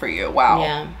perfect for you. Wow.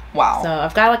 Yeah. Wow. So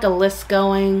I've got like a list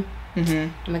going.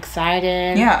 I'm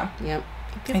excited. Yeah. Yep.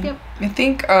 I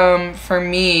think for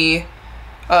me,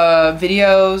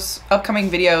 upcoming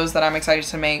videos that I'm excited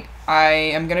to make, I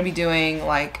am going to be doing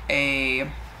like a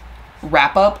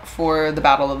wrap up for the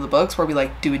Battle of the Books, where we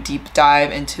like do a deep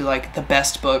dive into like the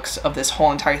best books of this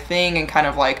whole entire thing, and kind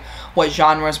of like what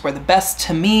genres were the best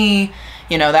to me,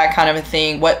 you know, that kind of a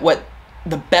thing, what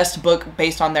the best book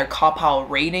based on their Copal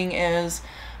rating is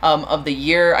of the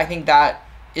year. I think that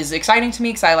is exciting to me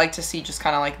because I like to see just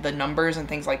kind of like the numbers and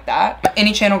things like that.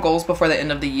 Any channel goals before the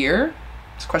end of the year?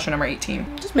 It's question number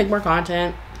 18. Just make more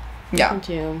content. Yeah.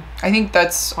 I think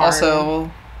that's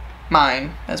also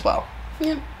mine as well.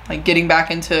 Yeah. Like getting back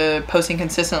into posting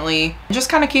consistently. Just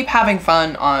kind of keep having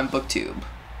fun on BookTube.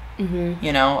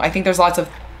 You know, I think there's lots of...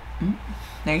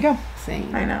 There you go.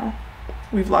 Same. I know.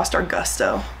 We've lost our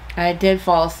gusto. I did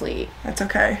fall asleep. That's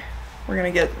okay. We're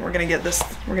gonna get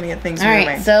things all moving.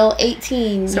 Right, so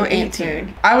 18. So 18.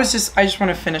 Answered. I just want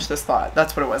to finish this thought.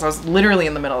 That's what it was. I was literally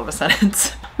in the middle of a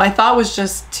sentence. My thought was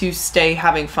just to stay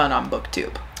having fun on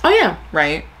BookTube. Oh yeah.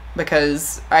 Right?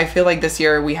 Because I feel like this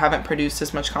year we haven't produced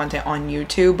as much content on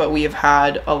YouTube, but we have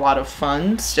had a lot of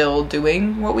fun still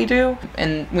doing what we do.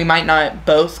 And we might not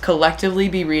both collectively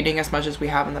be reading as much as we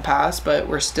have in the past, but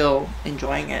we're still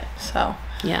enjoying it. So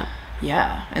yeah.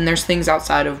 Yeah. And there's things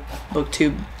outside of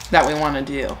BookTube that we want to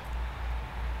do.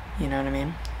 You know what I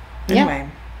mean? Anyway,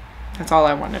 that's all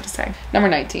I wanted to say. Number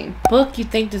 19. Book you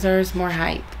think deserves more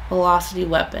hype. Velocity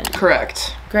Weapon.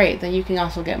 Correct. Great. Then you can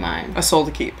also get mine. A Soul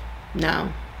to Keep.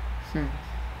 No.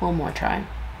 One more try.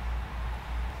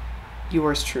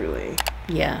 Yours truly.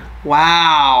 Yeah.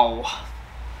 Wow.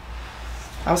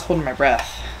 I was holding my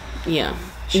breath. Yeah.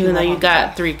 Even though you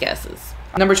got 3 guesses.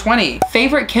 Number 20.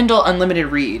 Favorite Kindle Unlimited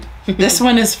read. This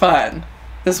one is fun.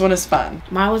 This one is fun.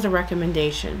 Mine was a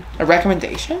recommendation. A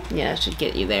recommendation? Yeah, it should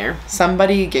get you there.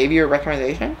 Somebody gave you a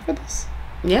recommendation for this?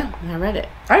 Yeah, I read it.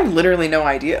 I have literally no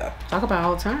idea. Talk about it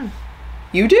all the time.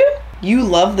 You do? You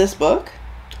love this book?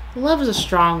 Love is a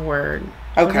strong word.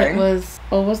 Okay. It was,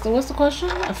 what's the question?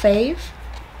 A fave?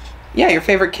 Yeah, your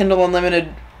favorite Kindle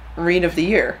Unlimited read of the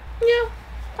year. Yeah,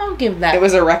 I'll give that. It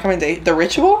was a recommendation. The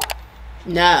Ritual?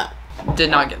 No.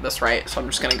 Did not get this right, so I'm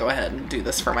just going to go ahead and do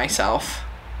this for myself.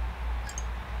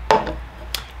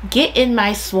 Get in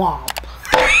my swamp.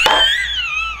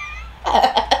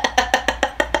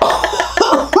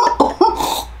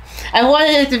 I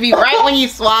wanted it to be right when you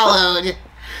swallowed.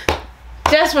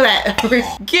 Just for that.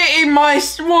 Get in my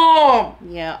swamp.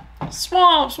 Yeah.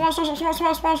 Swamp, swamp, swamp, swamp,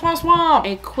 swamp, swamp, swamp, swamp.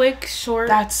 A quick, short.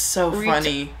 That's so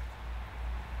funny.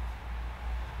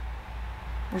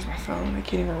 Where's my phone? I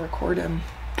can't even record him.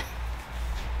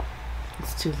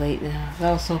 It's too late now.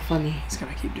 That was so funny. He's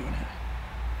gonna keep doing it.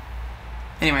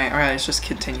 Anyway, alright, let's just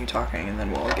continue talking and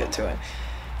then we'll get to it.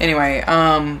 Anyway,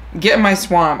 Get in my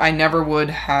swamp. I never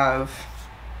would have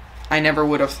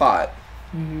thought.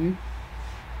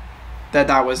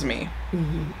 that was me.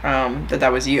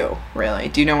 That was you, really.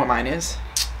 Do you know what mine is?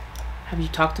 Have you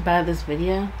talked about this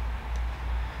video?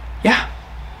 Yeah.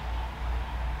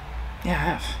 Yeah, I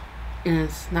have. And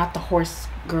it's not the Horse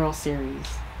Girl series.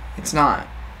 It's not.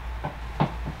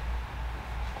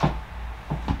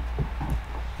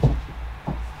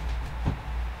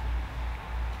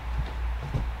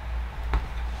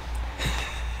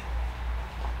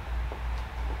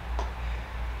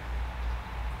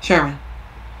 Sherman.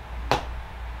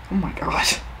 Oh my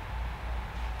gosh.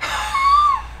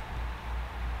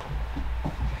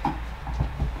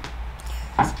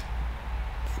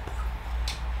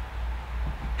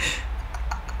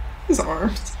 His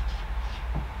arms.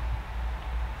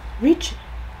 Reach it.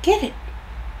 Get it.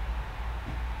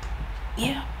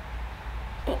 Yeah.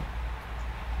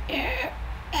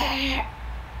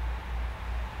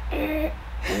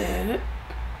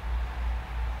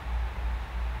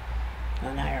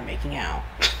 Oh, now you're making out.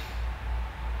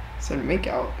 So to make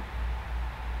out.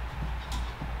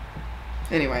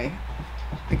 Anyway,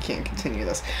 I can't continue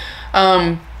this.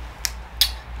 Yeah,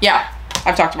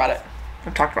 I've talked about it.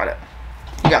 You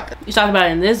got this. You talked about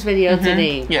it in this video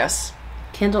today. Yes.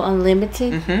 Kindle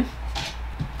Unlimited.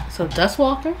 So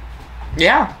Dustwalker.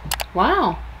 Yeah.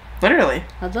 Wow. Literally.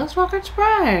 A Dustwalker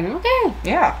Sprite. Okay.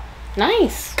 Yeah.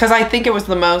 Nice. Because I think it was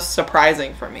the most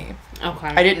surprising for me. Okay.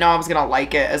 I didn't know I was going to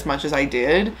like it as much as I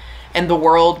did. And the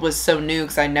world was so new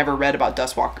because I never read about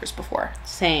Dustwalkers before.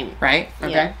 Same. Right?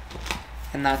 Okay. Yeah.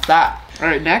 And that's that. All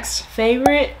right, next.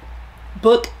 Favorite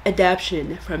book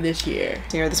adaptation from this year.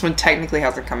 Here, this one technically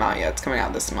hasn't come out yet. It's coming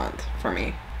out this month for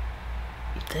me.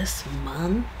 This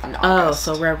month? In Oh, August.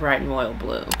 so Red, White, and Royal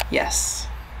Blue. Yes.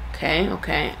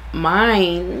 Okay.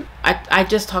 Mine, I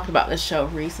just talked about this show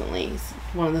recently. It's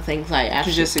one of the things I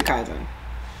actually... Jujutsu Kaisen.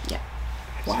 Yeah.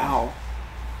 Wow.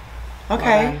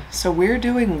 Okay, so we're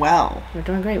doing well. We're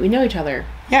doing great. We know each other.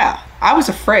 Yeah. I was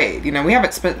afraid. You know, we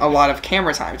haven't spent a lot of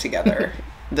camera time together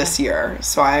this year.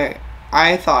 So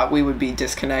I thought we would be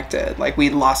disconnected. Like,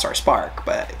 we'd lost our spark.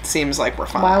 But it seems like we're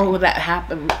fine. Why would that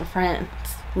happen? We're friends.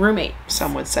 Roommates.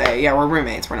 Some would say, yeah, we're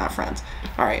roommates. We're not friends.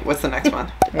 All right, what's the next one?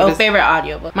 Favorite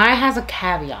audiobook. Mine has a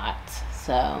caveat,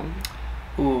 so...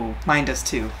 Ooh, mine does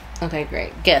too. Okay,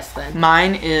 great. Guess then.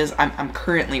 Mine is, I'm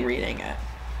currently reading it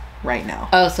right now.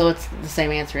 Oh, so it's the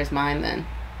same answer as mine then.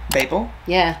 Babel?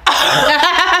 Yeah.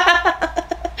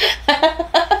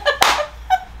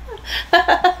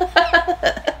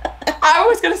 I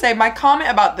was going to say, my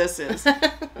comment about this is...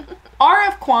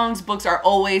 R.F. Kuang's books are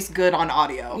always good on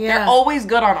audio. Yeah. They're always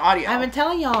good on audio. I've been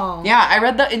telling y'all. Yeah, I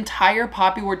read the entire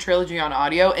Poppy War trilogy on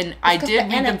audio, and I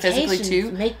did read them physically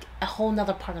too. Make a whole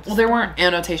nother part of the Well, there weren't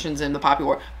annotations in the Poppy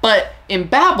War. But in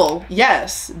Babel,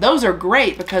 yes, those are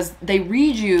great because they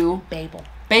read you...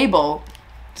 Babel.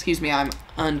 Excuse me, I'm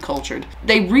uncultured.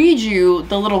 They read you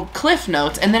the little cliff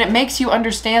notes, and then it makes you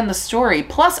understand the story.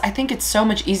 Plus, I think it's so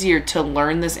much easier to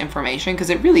learn this information because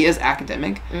it really is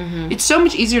academic. It's so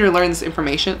much easier to learn this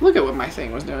information. Look at what my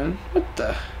thing was doing. What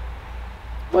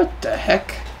the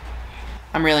heck?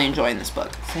 I'm really enjoying this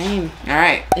book. Same. All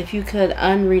right. If you could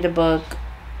unread a book,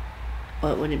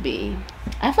 what would it be?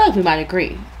 I feel like we might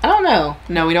agree. I don't know.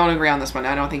 No, we don't agree on this one.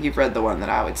 I don't think you've read the one that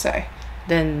I would say.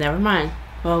 Then never mind.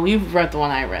 Well, we've read the one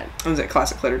I read. Was it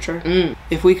classic literature?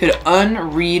 If we could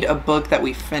unread a book that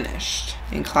we finished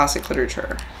in classic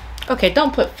literature. Okay,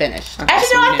 don't put finished. Okay, Actually,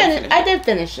 so no, we didn't finish I did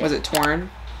finish it. Was it Torn?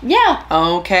 Yeah.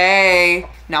 Okay.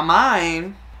 Now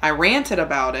mine, I ranted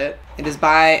about it. It is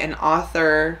by an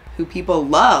author who people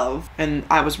love. And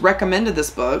I was recommended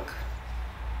this book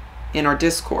in our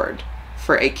Discord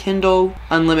for a Kindle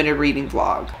Unlimited reading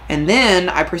vlog. And then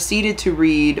I proceeded to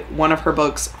read one of her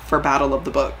books for Battle of the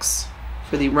Books.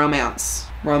 For the romance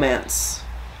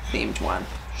themed one.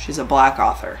 She's a black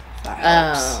author. That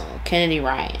helps. Oh, Kennedy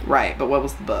Ryan. Right, but what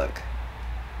was the book?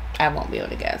 I won't be able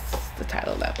to guess the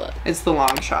title of that book. It's The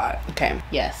Long Shot. Okay,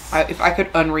 yes. If I could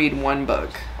unread one book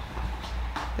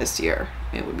this year,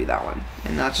 it would be that one.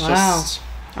 And that's just...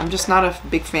 I'm just not a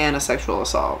big fan of sexual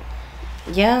assault.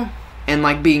 Yeah. And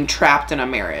like being trapped in a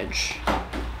marriage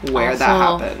where that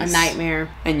happens. A nightmare.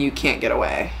 And you can't get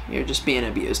away. You're just being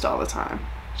abused all the time.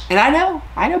 And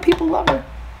I know people love her.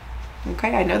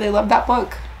 Okay, I know they love that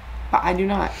book. But I do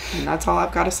not. And that's all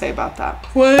I've got to say about that.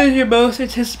 What is your most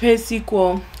anticipated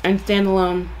sequel and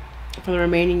standalone for the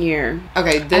remaining year?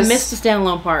 Okay, I missed the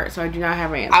standalone part, so I do not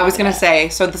have an answer. I was going to say,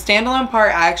 so the standalone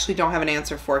part, I actually don't have an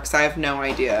answer for because I have no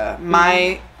idea.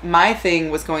 My thing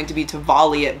was going to be to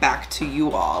volley it back to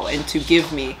you all and to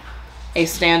give me a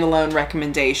standalone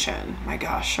recommendation. My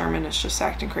gosh, Sherman is just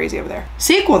acting crazy over there.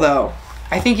 Sequel, though.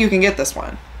 I think you can get this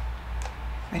one.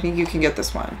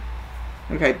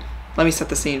 Okay, Let me set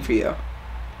the scene for you.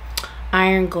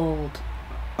 Iron Gold.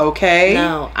 Okay.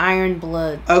 No, Iron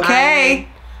Blood. Okay.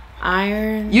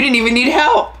 Iron. You didn't even need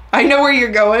help. I know where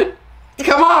you're going.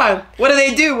 Come on. What do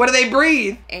they do? What do they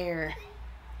breathe? Air.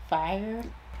 Fire.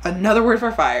 Another word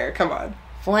for fire. Come on.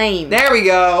 Flame. There we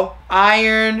go.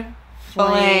 Iron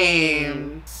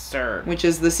Flame. Sir. Which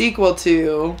is the sequel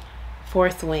to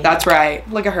Fourth Wing. That's right.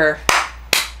 Look at her.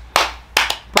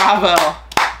 Bravo.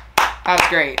 That's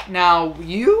great. Now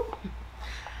you?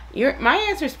 My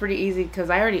answer is pretty easy because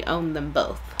I already own them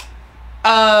both.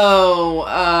 Oh,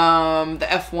 the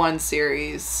F1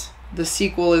 series. The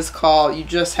sequel is called, you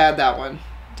just had that one.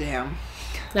 Damn.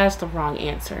 That's the wrong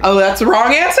answer. Oh, that's the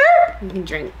wrong answer? You can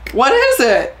drink. What is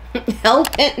it?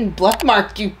 Hellpent and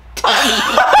Bloodmark, you dummy.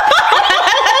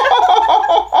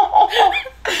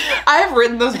 I've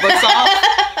written those books off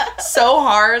so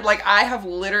hard. Like, I have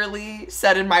literally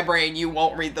said in my brain, you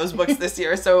won't read those books this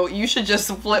year. So you should just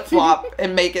flip-flop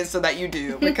and make it so that you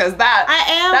do. Because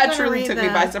that truly took me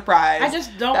by surprise. I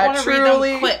just don't want to read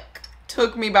them quick.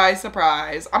 Took me by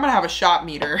surprise. I'm gonna have a shot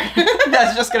meter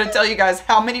that's just gonna tell you guys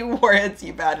how many warheads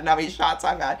you've had and how many shots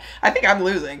I've had. I think I'm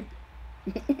losing.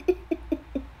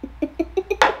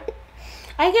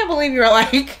 I can't believe you're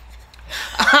like,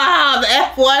 the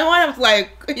F1 one. I was like,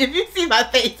 if you see my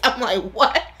face, I'm like,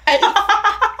 what?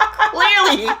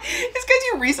 Clearly. It's because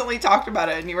you recently talked about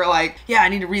it and you were like, yeah, I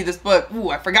need to read this book. Ooh,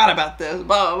 I forgot about this.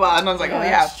 Blah, blah, blah. And I was like, oh,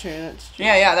 yeah. That's true. That's true.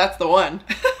 Yeah, that's the one.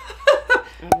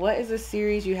 What is a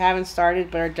series you haven't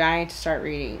started but are dying to start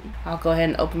reading? I'll go ahead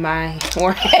and open my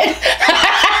forehead.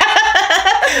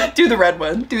 Do the red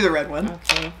one. Do the red one.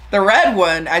 Okay. The red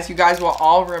one, as you guys will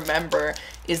all remember,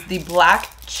 is the Black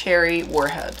Cherry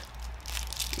Warhead.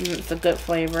 It's a good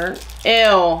flavor.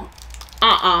 Ew.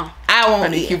 I won't.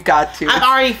 Honey, you've got to. I'm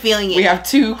already feeling it. We have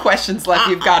 2 questions left.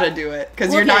 You've got to do it.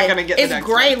 Because you're not going to get the next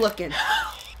one. It's gray looking.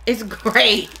 It's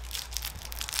gray.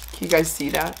 Can you guys see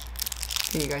that?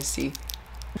 Can you guys see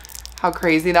how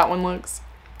crazy that one looks?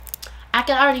 I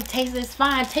can already taste it. It's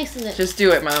fine tasting it. Just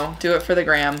do it, Mo. Do it for the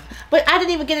gram. But I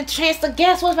didn't even get a chance to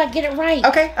guess. What if I get it right?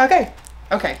 Okay.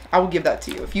 I will give that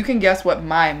to you. If you can guess what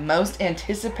my most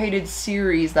anticipated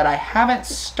series that I haven't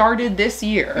started this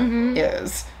year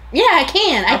is. Yeah, I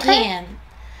can. I can.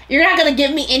 You're not gonna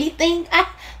give me anything.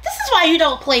 This is why you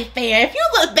don't play fair. If you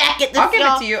look back at this, I'll give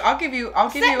it to you. I'll give you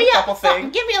a couple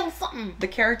things. Give me a little something. The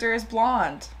character is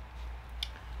blonde.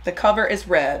 The cover is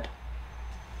red.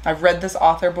 I've read this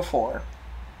author before.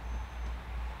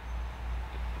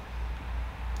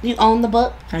 You own the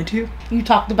book? I do. You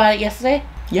talked about it yesterday?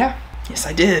 Yeah. Yes,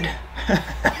 I did.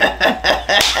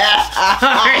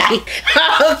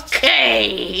 Okay.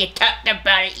 You talked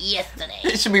about it yesterday.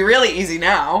 It should be really easy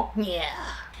now. Yeah.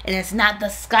 And it's not the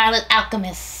Scarlet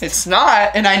Alchemist. It's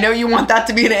not, and I know you want that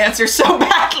to be an answer so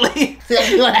badly.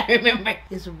 That's what I remember.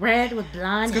 It's red with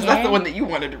blonde hair. Because that's the one that you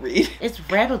wanted to read. It's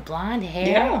red with blonde hair.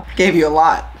 Yeah. Gave you a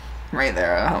lot right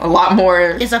there. A lot more.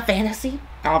 It's a fantasy.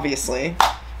 Obviously.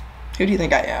 Who do you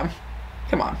think I am?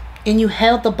 Come on. And you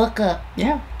held the book up.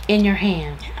 Yeah. In your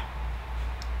hand. Yeah.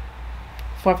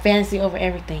 For Fantasy Over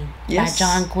Everything. Yes. By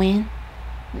John Gwynne.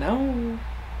 No.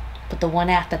 But the one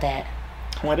after that.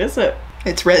 What is it?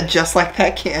 It's red just like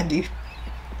that candy.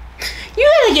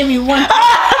 You gotta give me one hint. Now,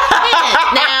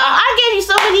 I gave you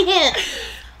so many hints.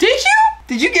 Did you?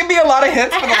 Did you give me a lot of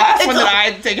hints for the last one that I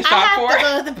had to take a shot for? I have to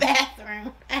go to the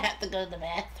bathroom. I have to go to the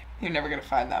bathroom. You're never gonna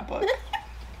find that book.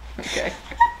 Okay.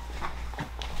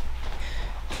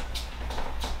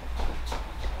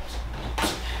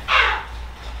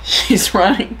 She's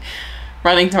running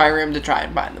to my room to try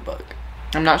and find the book.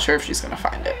 I'm not sure if she's gonna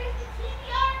find it.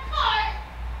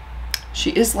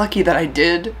 She is lucky that I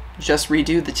did just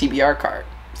redo the TBR card,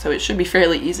 so it should be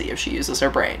fairly easy if she uses her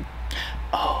brain.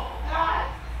 Oh.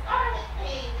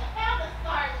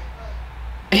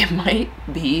 It might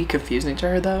be confusing to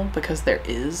her though, because there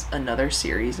is another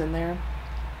series in there.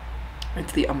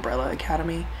 It's the Umbrella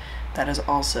Academy. That is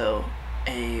also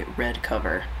a red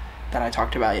cover that I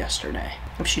talked about yesterday.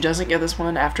 If she doesn't get this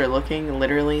one after looking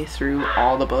literally through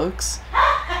all the books,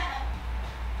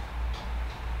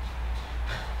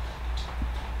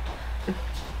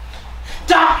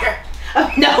 Doctor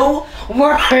of no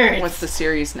words. what's the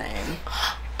series name?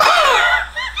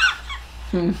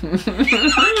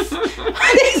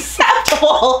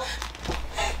 Unacceptable.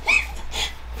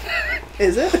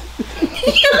 Is it?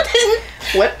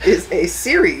 What is a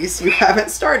series you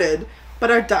haven't started but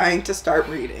are dying to start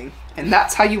reading? And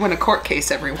that's how you win a court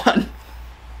case, everyone.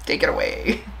 Take it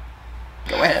away.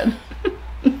 Go ahead.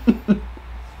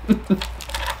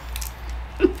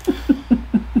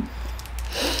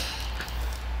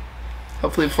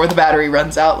 Hopefully before the battery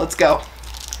runs out. Let's go.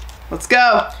 Let's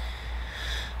go.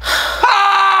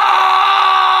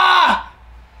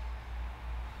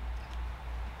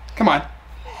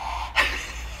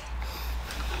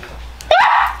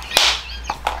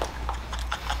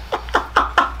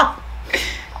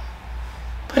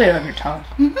 put it on your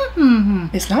tongue.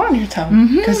 It's not on your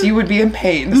tongue because you would be in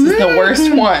pain. This is the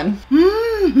worst one.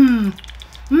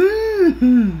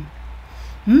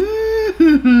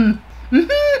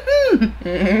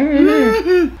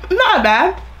 Not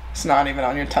bad. It's not even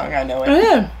on your tongue. I know it.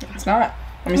 Yeah. It's not.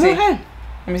 Let me see. Okay.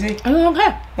 Let me see. I'm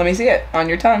okay. Let me see it on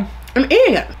your tongue. I'm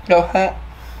eating it. Go ahead.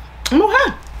 I'm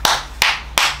okay.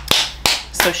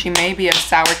 So she may be a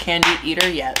sour candy eater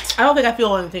yet. I don't think I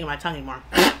feel anything in my tongue anymore.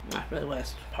 I really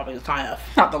was probably the time of.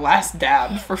 Not the last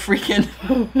dab for freaking.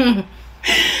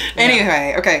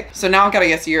 Anyway, okay. So now I've got to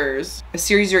guess yours. A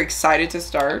series you're excited to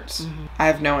start. I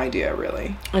have no idea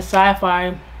really. It's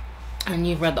sci-fi, and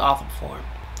you've read the author before.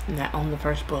 And that on the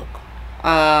first book.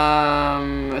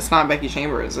 It's not Becky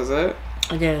Chambers, is it?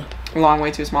 I did. A Long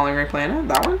Way to a Small Angry Planet.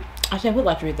 That one. Actually, I would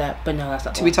like to read that, but no, that's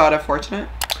not. To Be Taught If Fortunate.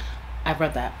 I've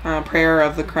read that. Prayer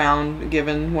of the Crown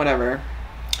Given, whatever.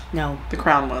 No. The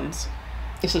Crown ones.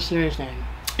 It's a series name.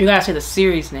 You gotta say the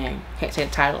series name. Can't say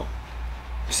the title.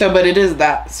 So, but it is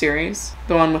that series.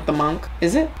 The one with the monk.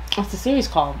 Is it? What's the series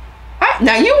called?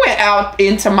 Now you went out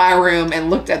into my room and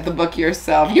looked at the book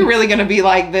yourself. You're really gonna be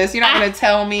like this? You're not gonna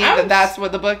tell me that that's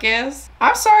what the book is?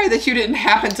 I'm sorry that you didn't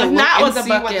happen to look and see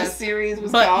what the series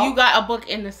was called. But you got a book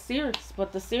in the series,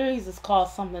 but the series is called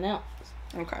something else.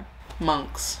 Okay.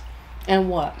 Monks. And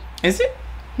what? Is it?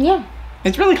 Yeah.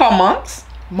 It's really called Monks?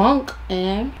 Monk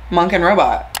and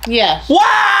Robot. Yes.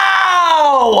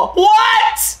 Wow!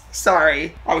 What?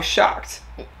 Sorry. I was shocked.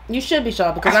 You should be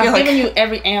shocked because I'm giving you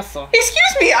every answer.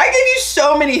 Excuse me, I gave you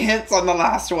so many hints on the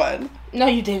last one. No,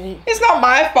 you didn't. It's not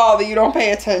my fault that you don't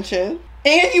pay attention.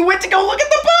 And you went to go look at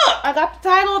the book. I got the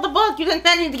title of the book. You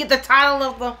didn't need to get the title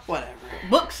of the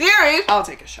book series. I'll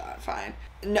take a shot. Fine.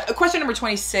 No, question number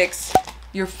 26.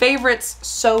 Your favorites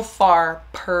so far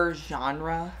per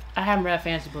genre? I haven't read a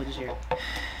fantasy book this year.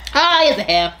 Ah, yes,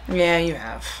 I have. Yeah, you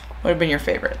have. What have been your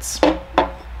favorites?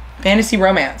 Fantasy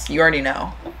romance. You already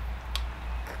know.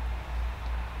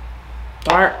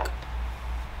 Dark.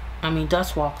 I mean,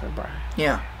 Dustwalker, bro.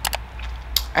 Yeah.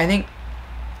 I think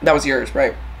that was yours,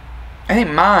 right? I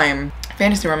think mine,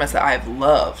 fantasy romance that I've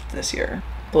loved this year,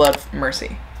 Blood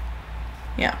Mercy.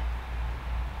 Yeah.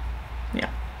 Yeah.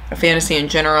 A fantasy in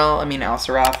general, I mean,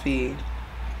 Al-Sarafi.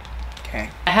 Okay.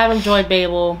 I have enjoyed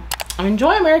Babel. I'm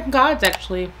enjoying American Gods,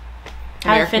 actually.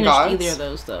 I haven't finished Gods? either of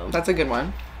those, though. That's a good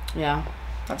one. Yeah.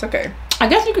 That's okay. I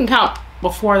guess you can count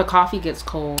Before the Coffee Gets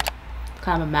Cold.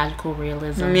 Kind of a magical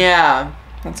realism. Yeah.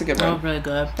 That's a good one. Oh, really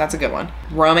good. That's a good one.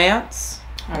 Romance.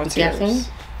 What's yours?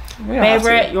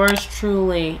 Favorite, yours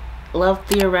truly. Love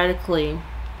Theoretically.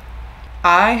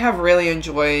 I have really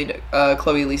enjoyed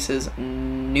Chloe Lisa's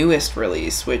newest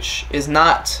release, which is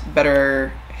not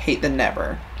Better Hate Than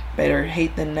Never. Better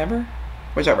Hate Than Never?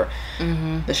 Whichever.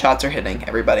 The shots are hitting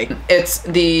everybody. It's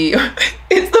the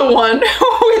one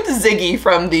with Ziggy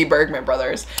from the Bergman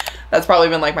Brothers. That's probably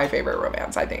been like my favorite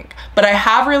romance, I think. But I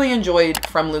have really enjoyed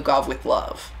From Lukov with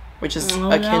Love, which is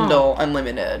a Kindle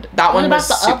Unlimited. That one was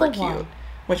super cute.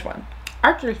 Which one?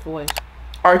 Archer's Voice.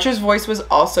 Archer's Voice was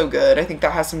also good. I think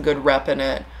that has some good rep in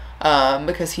it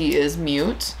because he is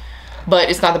mute, but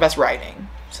it's not the best writing.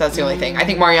 So that's the only thing. I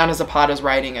think Mariana Zapata's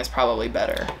writing is probably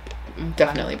better.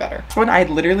 Definitely better. When I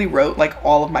literally wrote like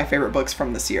all of my favorite books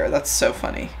from this year. That's so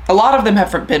funny. A lot of them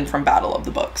have been from Battle of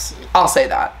the Books. I'll say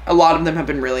that. A lot of them have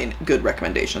been really good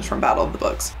recommendations from Battle of the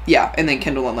Books. Yeah, and then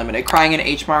Kindle Unlimited. Crying in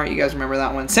H Mart. You guys remember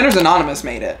that one? Sinners Anonymous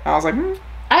made it. I was like,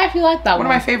 I actually like that one.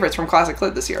 One of my favorites from Classic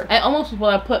Lit this year. It almost was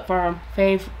what I put for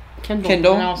fave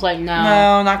Kindle. And I was like, no.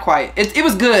 No, not quite. It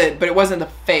was good, but it wasn't the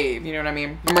fave. You know what I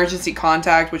mean? Emergency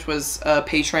Contact, which was a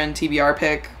patron TBR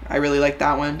pick. I really liked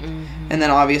that one. And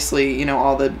then obviously, you know,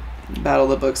 all the Battle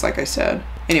of the Books, like I said.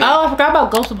 Anyway. Oh, I forgot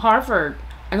about Ghost of Harvard.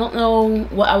 I don't know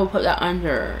what I would put that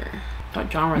under.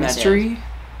 What genre mystery?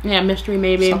 That is. Yeah, mystery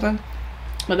maybe. Something.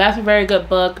 But that's a very good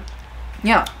book.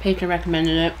 Yeah. Patron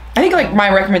recommended it. I think like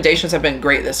my recommendations have been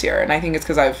great this year, and I think it's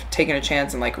because I've taken a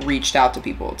chance and like reached out to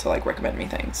people to like recommend me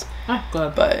things. Ah,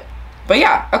 good. But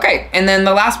yeah, okay. And then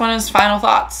the last one is final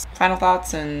thoughts. Final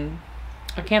thoughts and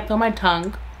I can't feel my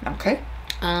tongue. Okay.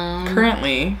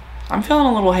 Currently, I'm feeling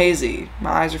a little hazy. My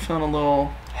eyes are feeling a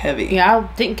little heavy. Yeah,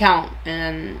 I didn't count,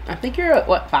 and I think you're at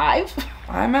what, 5?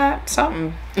 I'm at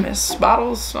something. This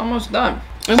bottle's almost done.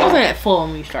 It wasn't at full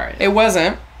when we started. It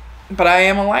wasn't, but I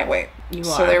am a lightweight. You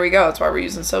so are. There we go. That's why we're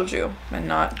using soju and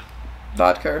not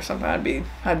vodka or something. I'd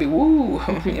be woo.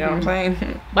 You know what I'm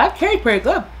saying? Black cherry pretty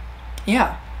good.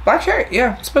 Yeah, black cherry.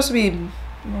 Yeah, it's supposed to be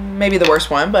maybe the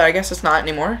worst one, but I guess it's not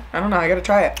anymore. I don't know. I gotta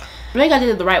try it. I think I did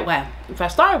it the right way. If I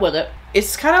started with it,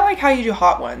 it's kind of like how you do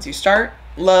hot ones. You start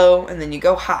low and then you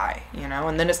go high, you know,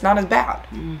 and then it's not as bad.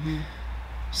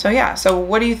 So yeah, so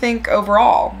what do you think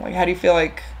overall? Like, how do you feel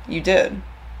like you did?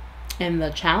 In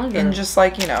the challenge? In just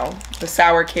like, you know, the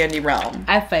sour candy realm.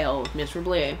 I failed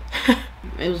miserably.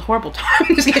 It was a horrible time.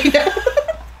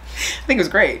 I think it was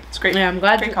great. It's great. Yeah, I'm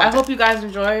glad. I hope you guys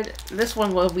enjoyed. This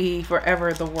one will be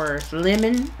forever the worst.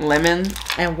 Lemon.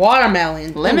 And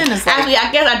watermelon. Lemon is like actually,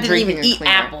 I guess I didn't even eat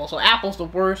apple. So apple's the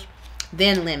worst.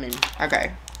 Then lemon.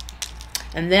 Okay.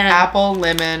 And then apple,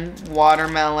 lemon,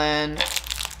 watermelon,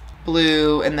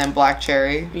 blue, and then black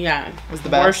cherry. Yeah. Was the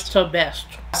best. Worst to best.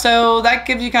 So that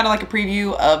gives you kind of like a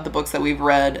preview of the books that we've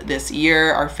read this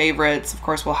year, our favorites. Of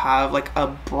course, we'll have like a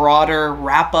broader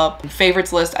wrap up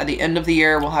favorites list at the end of the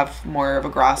year. We'll have more of a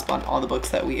grasp on all the books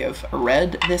that we have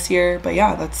read this year. But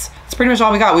yeah, that's pretty much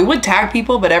all we got. We would tag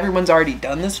people, but everyone's already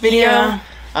done this video.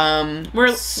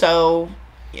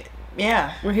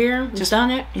 Yeah. We're here. We've just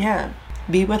done it. Yeah.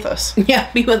 Be with us.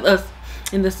 Yeah, be with us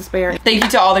in this despair. Thank you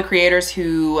to all the creators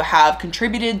who have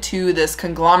contributed to this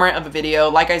conglomerate of a video.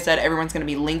 Like I said, everyone's going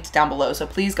to be linked down below, so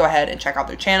please go ahead and check out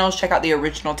their channels, check out the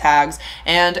original tags,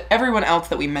 and everyone else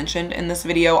that we mentioned in this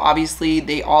video. Obviously,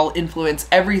 they all influence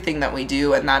everything that we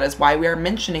do, and that is why we are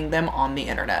mentioning them on the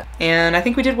internet. And I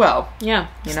think we did well. Yeah.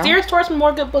 You know? Steer us towards some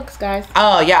more good books, guys.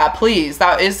 Oh, yeah, please.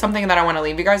 That is something that I want to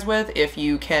leave you guys with. If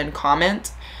you can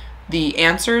comment the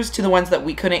answers to the ones that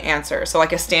we couldn't answer. So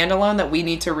like a standalone that we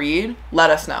need to read, let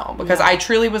us know. Because I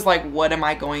truly was like, what am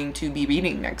I going to be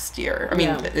reading next year? I mean,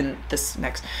 in this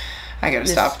next... I gotta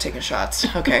stop taking shots.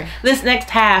 Okay. This next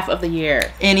half of the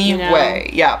year. Anyway,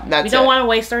 yeah, that's it. We don't want to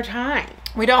waste our time.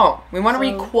 We don't. We want to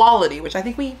read quality, which I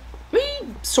think we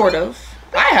sort of...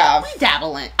 I have. We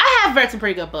dabble in. I have read some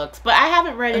pretty good books, but I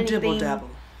haven't read anything... Dabble.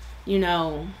 You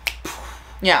know...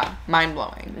 Yeah,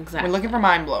 mind-blowing. Exactly. We're looking for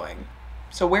mind-blowing.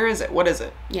 So where is it? What is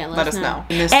it? Yeah, let us know.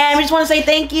 And we just want to say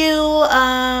thank you.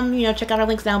 You know, check out our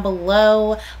links down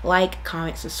below. Like,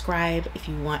 comment, subscribe if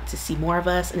you want to see more of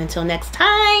us. And until next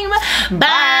time,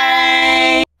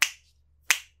 bye.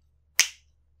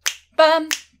 Bum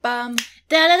bum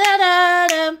da da da da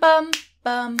da bum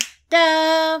bum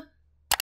da.